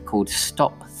I read called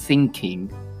Stop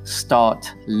Thinking,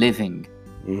 Start Living.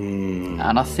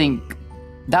 And I think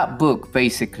that book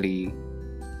basically,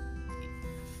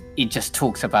 it just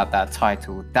talks about that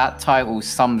title. That title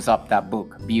sums up that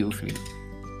book beautifully.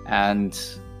 And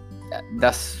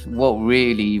that's what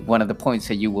really, one of the points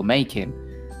that you were making,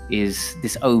 is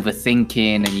this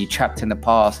overthinking and you trapped in the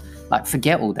past. Like,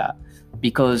 forget all that.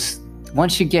 Because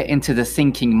once you get into the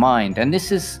thinking mind, and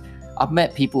this is, I've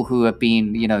met people who have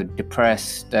been, you know,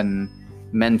 depressed and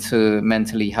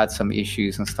mentally had some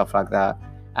issues and stuff like that.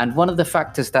 And one of the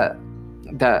factors that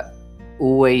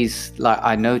always, like,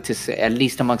 I noticed, at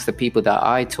least amongst the people that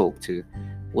I talked to,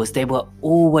 was they were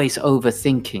always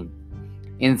overthinking.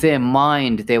 In their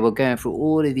mind, they were going through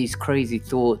all of these crazy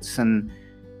thoughts. And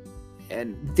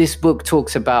this book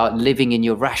talks about living in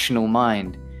your rational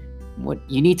mind. What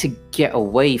you need to get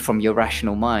away from your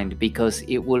rational mind, because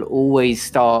it will always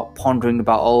start pondering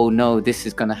about, oh no, this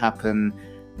is going to happen,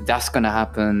 that's going to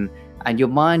happen. And your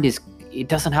mind it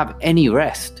doesn't have any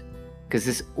rest, because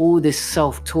there's all this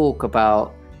self-talk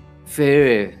about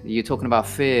fear. You're talking about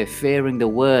fearing the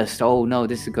worst. Oh no,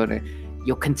 this is gonna,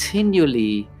 you're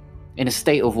continually in a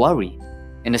state of worry,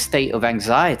 in a state of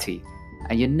anxiety,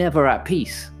 and you're never at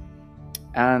peace.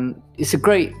 And it's a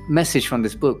great message from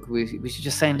this book. We're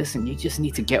just saying, listen, you just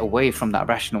need to get away from that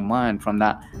rational mind, from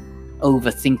that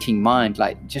overthinking mind.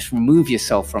 Like, just remove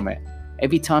yourself from it.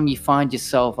 Every time you find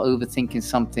yourself overthinking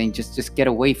something, just get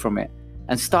away from it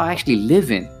and start actually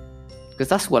living. Because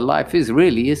that's what life is,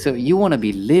 really. So you want to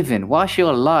be living. Whilst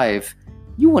you're alive,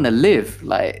 you want to live.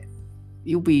 Like,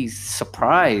 you'll be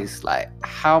surprised, like,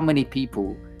 how many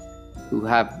people who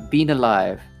have been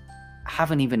alive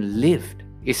haven't even lived.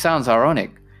 It sounds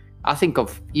ironic. I think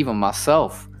of even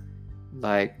myself,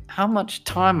 like, how much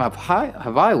time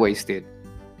have I wasted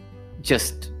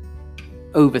just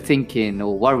overthinking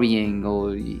or worrying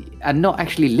and not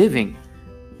actually living?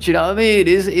 Do you know what I mean?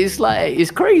 It's like, it's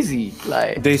crazy.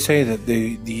 Like, they say that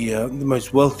the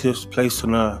most wealthiest place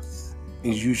on earth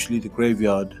is usually the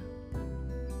graveyard.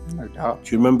 No doubt.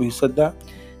 Do you remember who said that?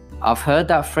 I've heard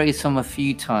that phrase a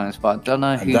few times, but I don't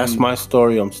know who. And that's my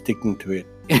story. I'm sticking to it.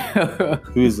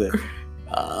 Who is it?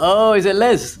 Oh, is it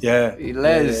Les? Yeah.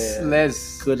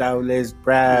 Les. Good old Les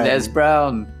Brown. Les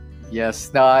Brown.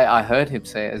 Yes. No, I heard him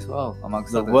say it as well,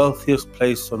 amongst the others. wealthiest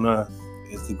place on earth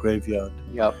is the graveyard.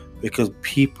 Yep. Because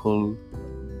people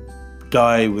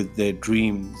die with their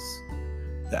dreams,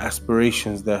 their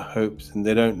aspirations, their hopes, and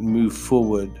they don't move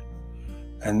forward.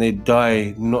 And they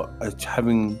die not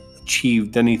having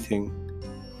achieved anything.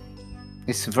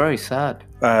 It's very sad.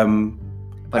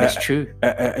 But it's true.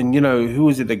 And you know, who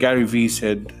was it that Gary Vee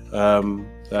said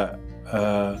that...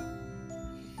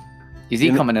 Is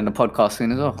he coming in the podcast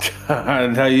soon as well?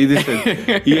 No, you listen.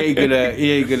 He ain't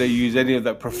gonna use any of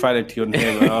that profanity on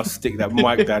him, and I'll stick that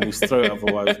mic down his throat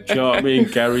otherwise. Do you know what I mean,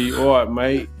 Gary? All right,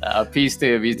 mate. Peace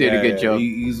to him. He's doing a good job.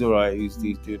 He's all right. He's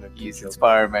doing a good job. He's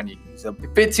inspiring many. He's a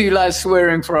bit too loud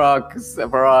swearing for our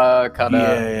kind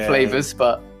of flavors,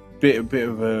 but bit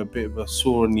of a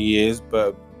sore in the ears,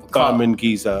 but diamond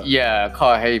geezer. Yeah,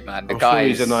 can't hate, man. The guy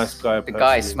he's a nice guy. The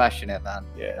guy's smashing it, man.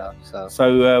 Yeah. You know,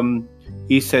 so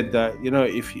he said that, you know,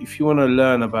 if you want to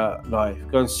learn about life,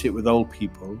 go and sit with old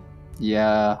people.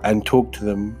 Yeah. And talk to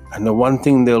them. And the one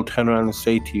thing they'll turn around and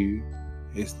say to you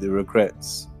is the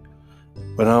regrets.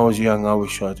 When I was young, I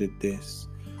wish I did this.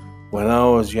 When I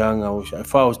was young,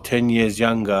 if I was 10 years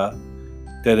younger,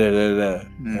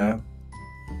 Yeah.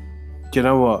 Do you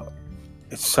know what?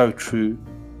 It's so true.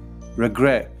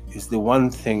 Regret is the one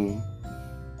thing,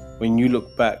 when you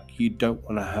look back, you don't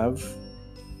want to have.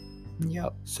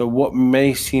 Yep. So what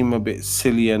may seem a bit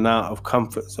silly and out of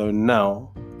comfort zone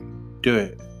now, do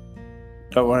it.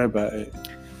 Don't worry about it.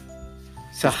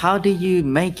 So how do you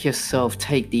make yourself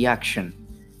take the action?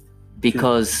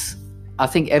 Because I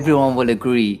think everyone will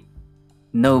agree,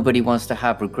 nobody wants to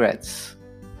have regrets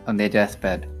on their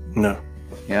deathbed. No.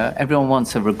 Yeah, everyone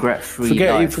wants a regret-free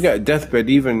life. Forget deathbed.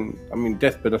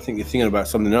 Deathbed, I think you're thinking about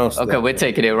something else. Okay, we're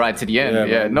taking it right to the end.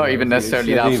 Yeah, not even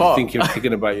necessarily that far. You're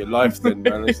thinking about your life then,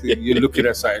 man. You're looking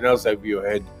at something else over your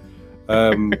head.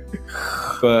 I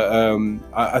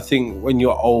think when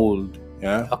you're old,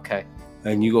 yeah. Okay.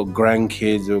 And you got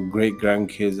grandkids or great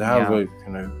grandkids, however, you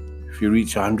know, if you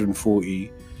reach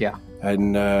 140. Yeah.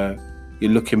 And you're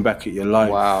looking back at your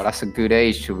life. Wow, that's a good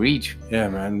age to reach. Yeah,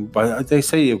 man. But they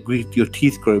say your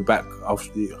teeth grow back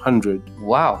after the 100.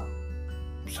 Wow.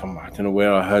 I don't know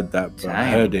where I heard that, but I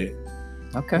heard it.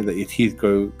 Okay. That your teeth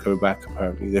grow back,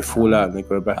 apparently. They fall out and they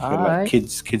grow back again, like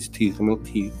kids' teeth, milk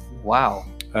teeth. Wow.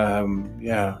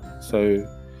 Yeah. So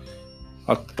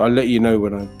I'll let you know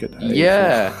when I get that.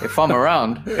 Yeah, if I'm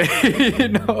around, you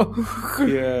know.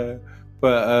 Yeah,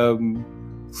 but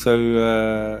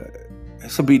so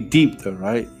it's a bit deep though,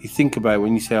 right? You think about it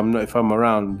when you say if I'm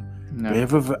around. No.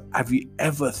 Have you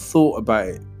ever thought about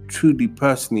it truly,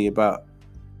 personally, about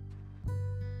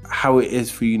how it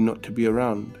is for you not to be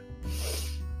around?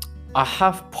 I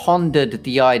have pondered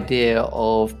the idea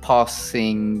of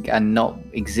passing and not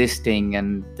existing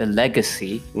and the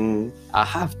legacy. I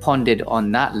have pondered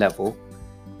on that level.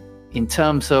 In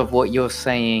terms of what you're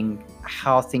saying,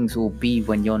 how things will be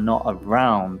when you're not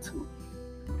around,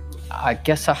 I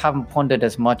guess I haven't pondered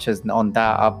as much as on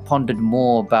that. I've pondered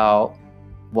more about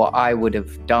what I would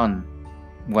have done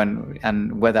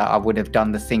and whether I would have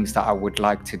done the things that I would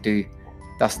like to do.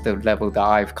 That's the level that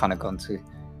I've kind of gone to.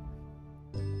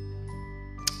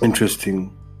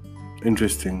 Interesting.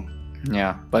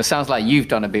 Yeah, but it sounds like you've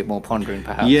done a bit more pondering,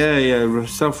 perhaps. Yeah.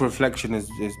 Self-reflection has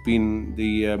been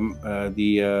the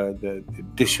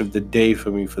dish of the day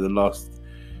for me for the last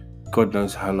God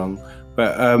knows how long.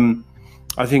 But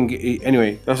I think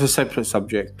anyway, that's a separate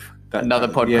subject. Another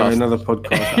podcast. Yeah, another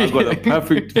podcast. I've got a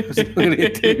perfect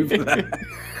personality for that.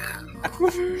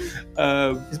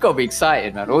 It's got to be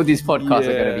exciting, man. All these podcasts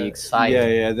are going to be exciting.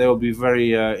 Yeah. They will be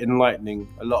very enlightening.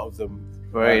 A lot of them.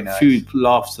 Very nice. A few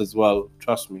laughs as well.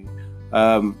 Trust me.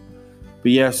 But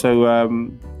yeah. So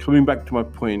coming back to my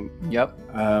point. Yep.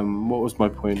 What was my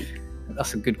point?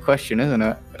 That's a good question, isn't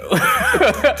it?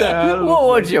 What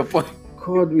was your point?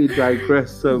 God, we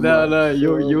digress so much. No.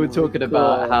 You were talking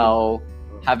about how.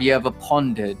 Have you ever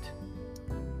pondered?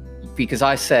 Because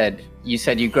you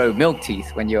said you grow milk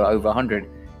teeth when you're over 100,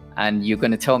 and you're going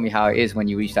to tell me how it is when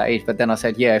you reach that age. But then I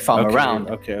said, yeah, if I'm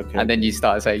around. Okay. And then you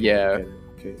started saying, yeah.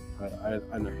 Okay.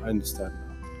 I know. I understand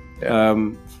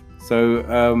now.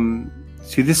 Yeah.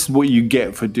 See, this is what you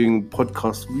get for doing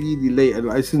podcasts really late.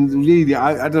 I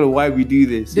don't know why we do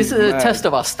this. This is a test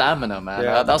of our stamina, man.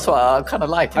 Yeah. That's what I kind of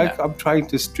like. I'm trying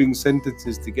to string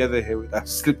sentences together here without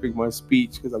slipping my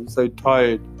speech because I'm so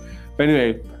tired. But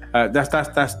anyway,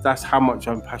 that's how much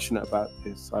I'm passionate about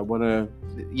this. I want to.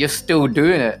 You're still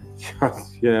doing it.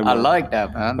 Yeah, man. I like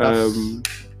that, man.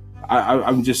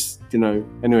 I'm just,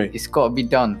 anyway. It's got to be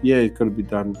done. Yeah, it's got to be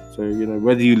done. So,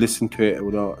 whether you listen to it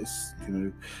or not, it's,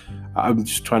 I'm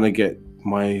just trying to get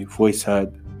my voice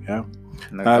heard. Yeah.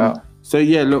 No doubt. So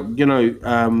yeah, look, you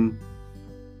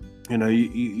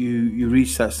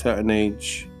reach that certain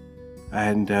age,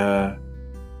 and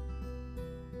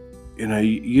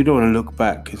you don't want to look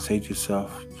back and say to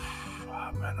yourself,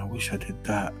 oh, man, I wish I did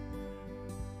that.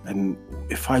 And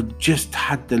if I just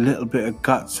had the little bit of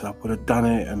guts, I would have done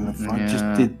it. And if I just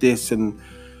did this, and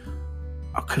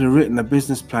I could have written a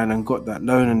business plan and got that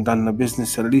loan and done the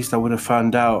business, at least I would have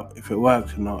found out if it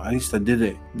worked or not. At least I did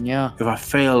it. Yeah. If I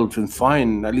failed, then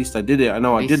fine. At least I did it. I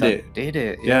know I did it.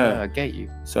 Yeah, I get you.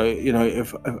 So,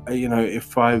 if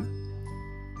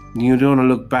you don't want to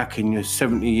look back in your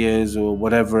 70 years or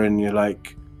whatever, and you're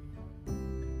like,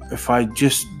 if I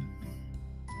just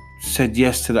said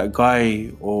yes to that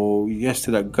guy or yes to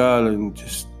that girl and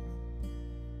just,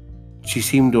 she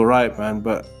seemed all right, man,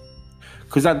 but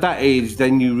because at that age,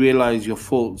 then you realize your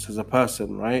faults as a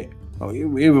person, right? Or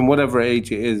even whatever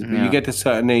age it is, but you get to a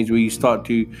certain age where you start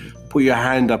to put your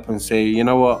hand up and say, you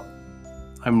know what,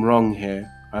 I'm wrong here.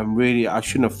 I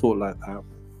shouldn't have thought like that.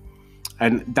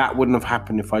 And that wouldn't have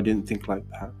happened if I didn't think like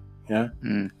that. Yeah.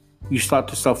 You start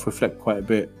to self-reflect quite a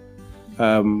bit.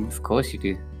 Of course you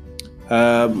do.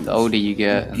 The older you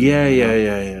get.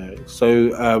 Yeah. So,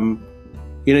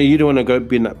 you don't want to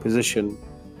be in that position.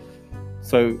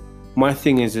 So my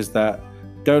thing is that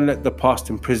don't let the past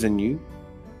imprison you.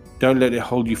 Don't let it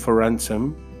hold you for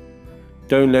ransom.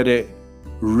 Don't let it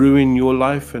ruin your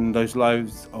life and those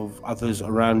lives of others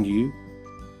around you,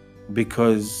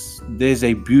 because there's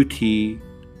a beauty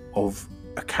of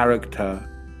a character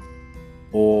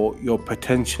or your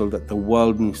potential that the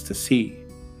world needs to see,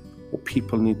 or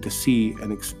people need to see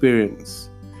and experience.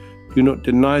 Do not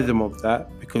deny them of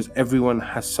that, because everyone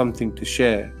has something to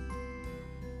share,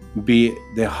 be it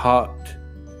their heart,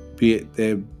 be it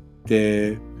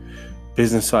their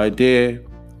business idea,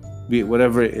 be it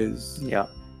whatever it is. Yeah.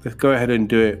 Let's go ahead and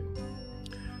do it.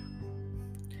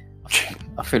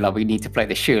 I feel like we need to play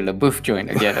the Shia LaBeouf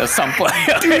joint again at some point.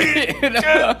 Do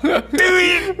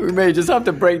it. We may just have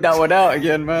to break that one out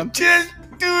again, man. Just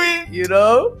do it.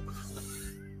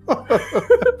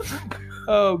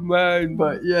 Oh man.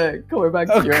 But yeah, coming back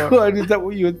to your... God, is that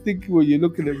what you were thinking when you're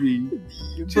looking at me?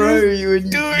 Bro,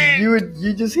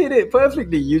 you just hit it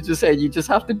perfectly. You just said you just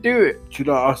have to do it.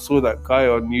 I saw that guy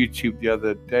on YouTube the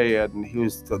other day, and he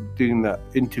was doing that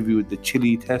interview with the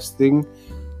chili test thing.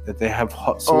 that they have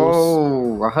hot sauce.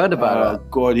 Oh, I heard about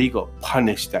that. God, he got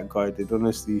punished, that guy did.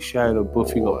 Honestly, Shia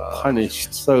LaBeouf, he got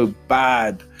punished so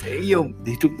bad. Damn.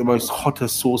 He took the most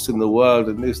hottest sauce in the world,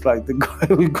 and it's like the guy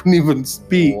who couldn't even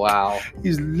speak. Wow.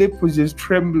 His lip was just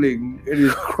trembling, and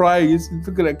he's crying. He's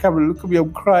looking at the camera, look at me,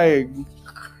 I'm crying.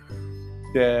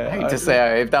 Yeah. I hate to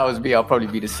say, if that was me, I'll probably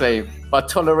be the same. My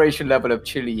toleration level of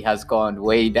chili has gone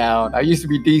way down. I used to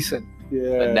be decent,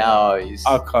 but now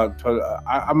I can't tolerate.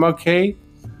 I'm okay,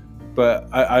 but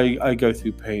I go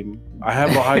through pain. I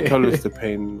have a high tolerance to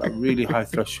pain, like really high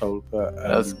threshold. But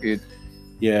that's good.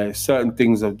 Yeah, certain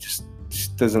things are just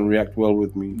doesn't react well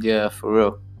with me. Yeah, for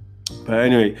real. But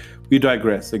anyway, we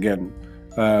digress again.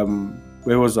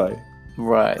 Where was I?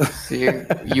 Right. So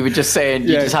you were just saying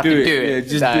you just have to do it. Yeah,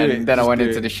 just do it. Then I went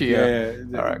into the Shia.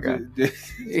 Yeah. All right, guys.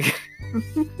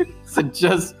 So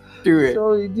just do it.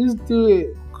 Sorry, just do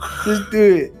it. Just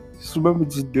do it. Just remember,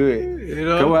 just do it. You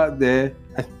know? Go out there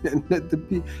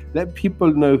and let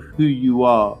people know who you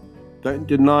are. Don't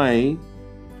deny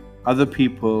other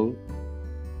people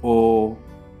or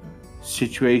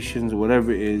situations or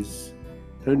whatever it is.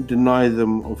 Don't deny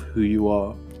them of who you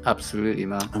are. Absolutely,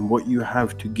 man. And what you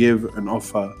have to give and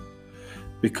offer.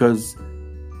 Because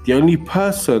the only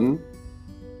person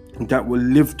that will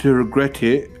live to regret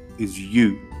it is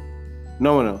you.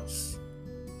 No one else.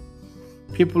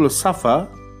 People will suffer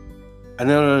and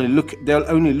they'll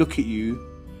only look at you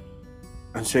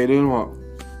and say, you know what?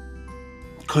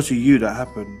 Because of you that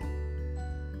happened.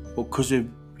 Or because of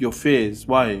your fears.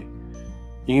 Why? You're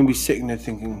going to be sitting there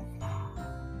thinking,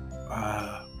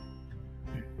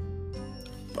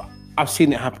 I've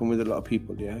seen it happen with a lot of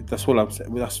people, yeah. That's all I'm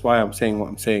saying. That's why I'm saying what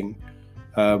I'm saying.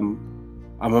 I'm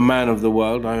a man of the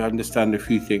world. I understand a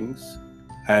few things.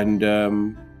 And,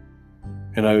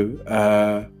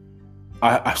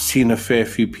 I've seen a fair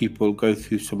few people go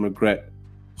through some regret,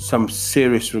 some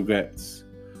serious regrets.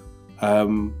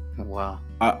 Wow.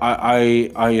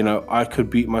 I could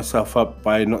beat myself up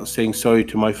by not saying sorry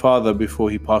to my father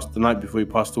the night before he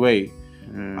passed away.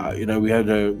 We had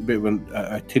a bit of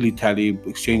a tilly-tally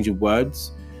exchange of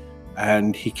words,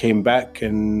 and he came back,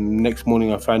 and next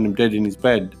morning I found him dead in his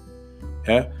bed.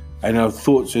 Yeah, and our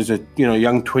thoughts as a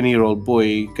young 20-year-old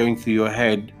boy going through your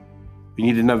head when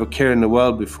you didn't have a care in the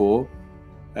world before,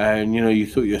 and you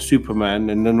thought you're Superman,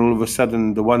 and then all of a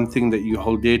sudden the one thing that you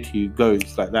hold dear to you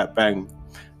goes like that, bang,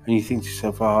 and you think to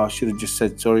yourself, I should have just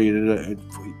said sorry. For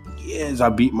years I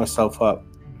beat myself up,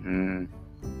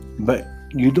 but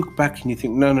you look back and you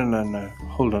think, no,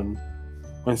 hold on.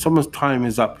 When someone's time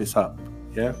is up, it's up.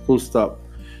 Yeah, full stop.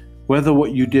 Whether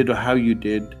what you did or how you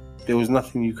did, there was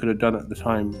nothing you could have done at the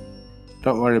time.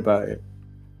 Don't worry about it.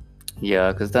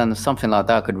 Yeah, because then something like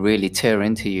that could really tear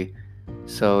into you.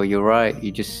 So you're right.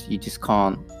 You just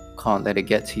can't let it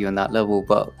get to you on that level.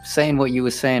 But saying what you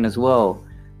were saying as well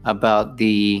about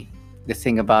the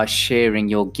thing about sharing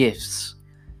your gifts.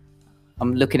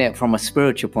 I'm looking at it from a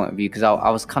spiritual point of view, because I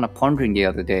was kind of pondering the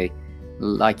other day,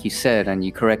 like you said, and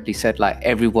you correctly said, like,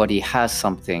 everybody has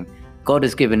something. God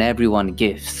has given everyone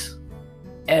gifts.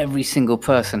 Every single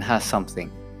person has something.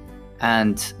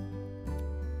 And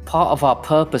part of our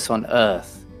purpose on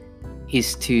earth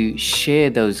is to share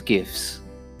those gifts,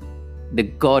 the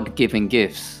God-given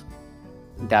gifts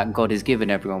that God has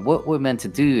given everyone. What we're meant to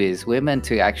do is we're meant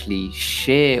to actually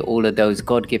share all of those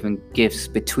God-given gifts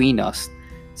between us,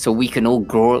 so we can all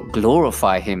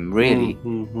glorify him, really.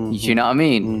 You know what I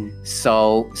mean?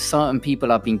 So certain people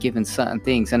have been given certain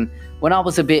things. And when I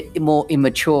was a bit more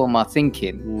immature in my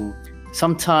thinking,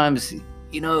 sometimes, a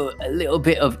little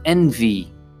bit of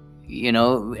envy,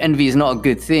 envy is not a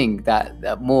good thing.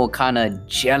 That more kind of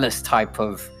jealous type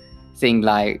of thing,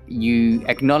 like you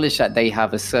acknowledge that they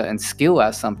have a certain skill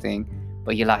at something,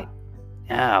 but you're like,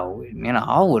 I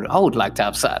would like to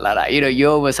have something like that. You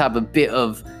always have a bit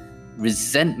of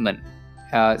resentment,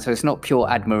 so it's not pure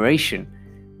admiration.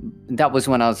 That was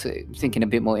when I was thinking a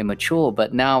bit more immature,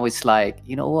 but now it's like,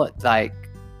 you know what, like,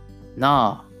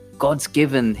 nah, God's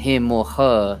given him or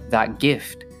her that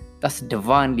gift. That's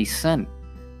divinely sent.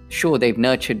 Sure, they've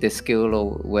nurtured this skill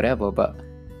or whatever, but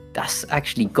that's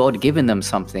actually God giving them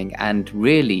something. And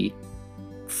really,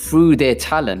 through their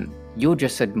talent, you're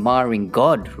just admiring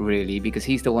God, really, because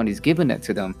he's the one who's given it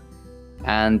to them.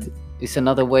 And it's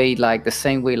another way, like the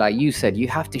same way, like you said, you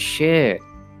have to share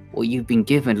what you've been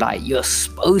given. Like, you're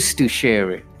supposed to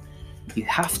share it. You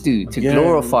have to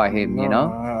glorify him,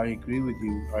 I agree with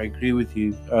you. I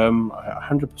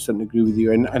 100% agree with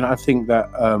you. And I think that,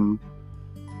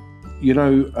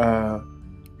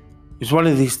 it's one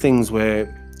of these things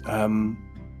where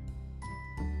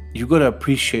you've got to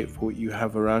appreciate for what you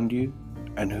have around you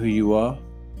and who you are.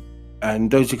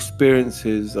 And those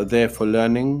experiences are there for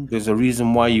learning. There's a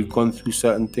reason why you've gone through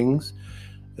certain things.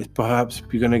 It's perhaps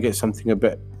you're going to get something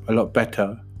a lot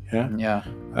better. Yeah.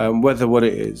 Whether what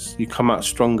it is, you come out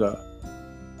stronger.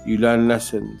 You learn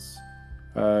lessons.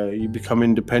 You become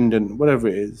independent. Whatever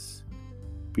it is,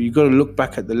 but you've got to look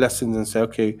back at the lessons and say,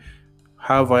 okay,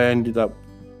 how have I ended up?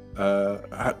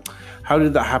 How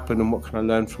did that happen, and what can I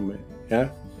learn from it? Yeah.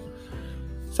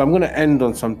 So I'm going to end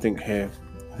on something here.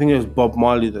 I think it was Bob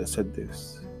Marley that said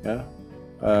this. Yeah.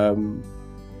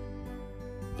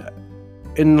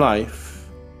 In life,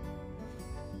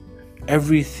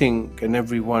 everything and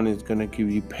everyone is going to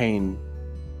give you pain.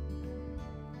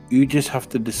 You just have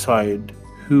to decide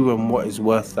who and what is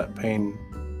worth that pain.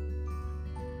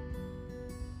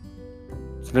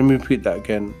 So let me repeat that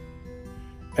again.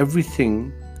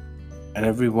 Everything and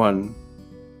everyone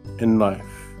in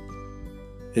life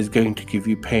is going to give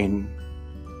you pain.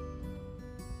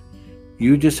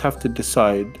 You just have to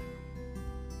decide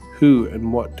who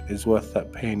and what is worth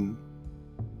that pain.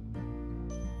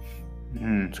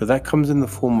 So that comes in the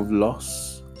form of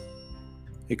loss.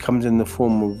 It comes in the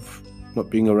form of not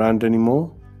being around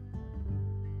anymore.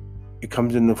 It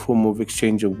comes in the form of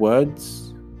exchange of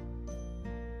words.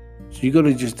 So you got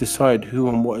to just decide who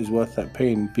and what is worth that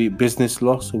pain, be it business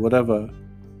loss or whatever.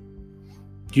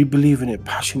 Do you believe in it,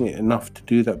 passionate enough to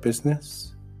do that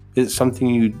business? Is it something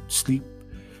you sleep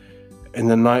in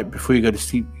the night before you go to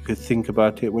sleep? You could think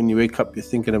about it. When you wake up, you're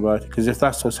thinking about it. Because if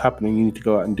that's what's happening, you need to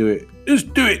go out and do it.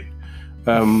 Just do it.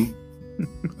 So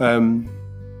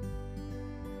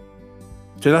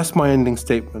that's my ending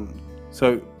statement.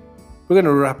 So we're going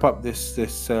to wrap up this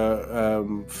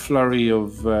flurry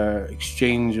of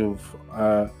exchange of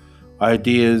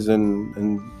ideas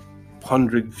and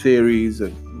pondering theories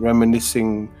and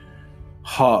reminiscing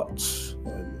hearts,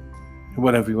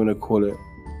 whatever you want to call it.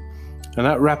 And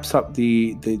that wraps up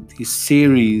the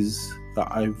series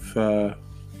that I've a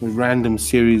random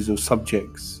series of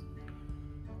subjects.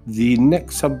 The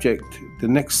next subject, the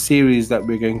next series that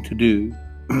we're going to do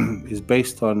is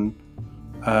based on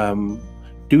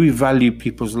do we value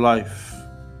people's life?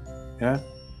 Yeah?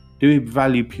 Do we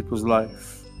value people's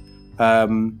life?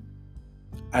 And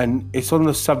it's on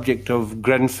the subject of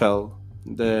Grenfell,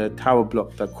 the tower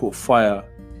block that caught fire,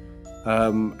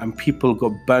 and people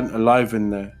got burnt alive in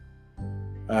there.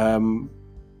 And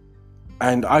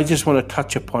I just want to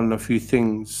touch upon a few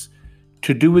things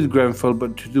to do with Grenfell,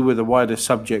 but to do with a wider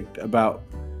subject about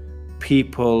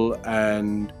people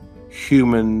and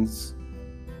humans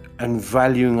and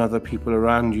valuing other people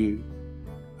around you,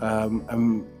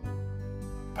 and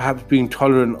perhaps being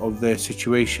tolerant of their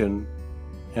situation.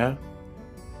 Yeah.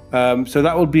 So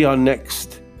that will be our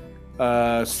next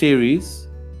series.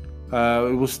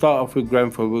 We'll start off with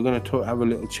Grenfell. We're going to have a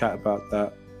little chat about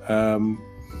that,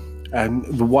 and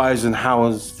the whys and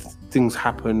hows things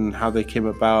happen, how they came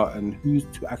about, and who's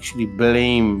to actually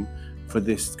blame for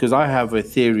this. Because I have a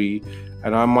theory,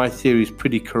 and my theory is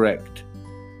pretty correct.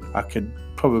 I could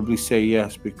probably say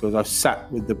yes, because I've sat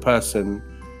with the person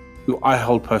who I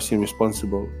hold personally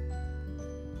responsible.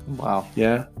 Wow.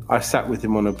 Yeah, I sat with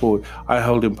him on a board. I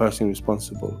hold him personally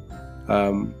responsible,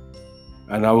 and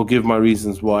I will give my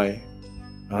reasons why.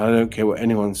 And I don't care what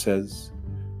anyone says.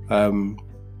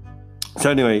 So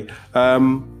anyway,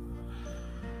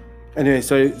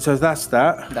 so that's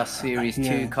that. That's series 2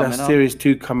 coming up. That's series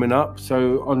 2 coming up.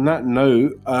 So on that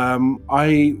note,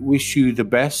 I wish you the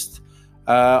best.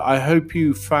 I hope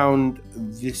you found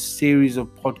this series of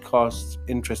podcasts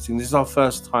interesting. This is our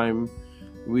first time.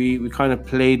 We kind of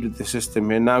played with the system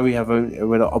here. Now we have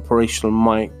an operational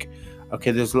mic.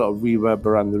 Okay, there's a lot of reverb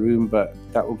around the room, but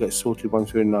that will get sorted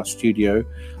once we're in our studio.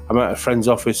 I'm at a friend's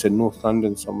office in North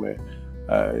London somewhere.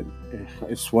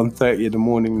 It's 1:30 in the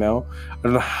morning now. I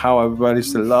don't know how I've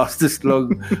managed to last this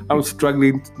long. I'm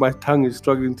struggling. My tongue is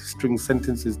struggling to string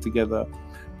sentences together.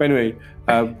 But anyway,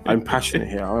 I'm passionate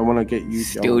here. I want to get you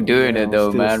still doing it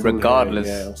though, man. Regardless,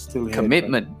 I'm still here.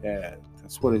 Commitment. Yeah,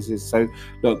 that's what it is. So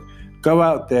look, go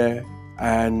out there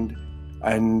and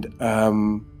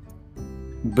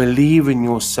believe in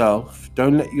yourself.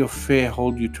 Don't let your fear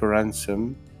hold you to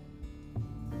ransom.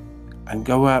 And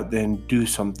go out there and do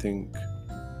something.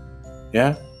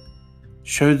 Yeah?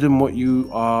 Show them what you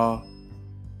are.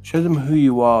 Show them who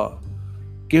you are.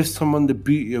 Give someone the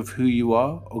beauty of who you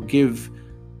are, or give,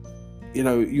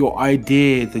 your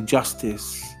idea the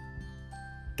justice.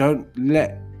 Don't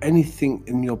let anything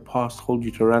in your past hold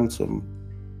you to ransom.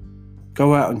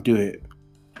 Go out and do it.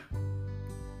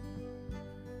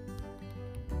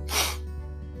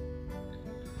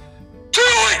 Do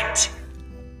it!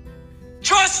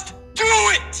 Just do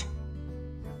it!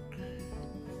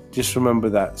 Just remember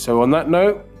that. So on that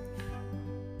note,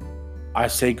 I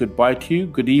say goodbye to you.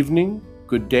 Good evening,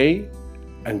 good day,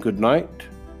 and good night.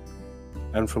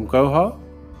 And from Koha.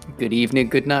 Good evening,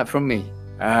 good night from me.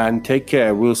 And take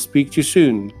care. We'll speak to you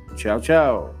soon. Ciao,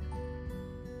 ciao.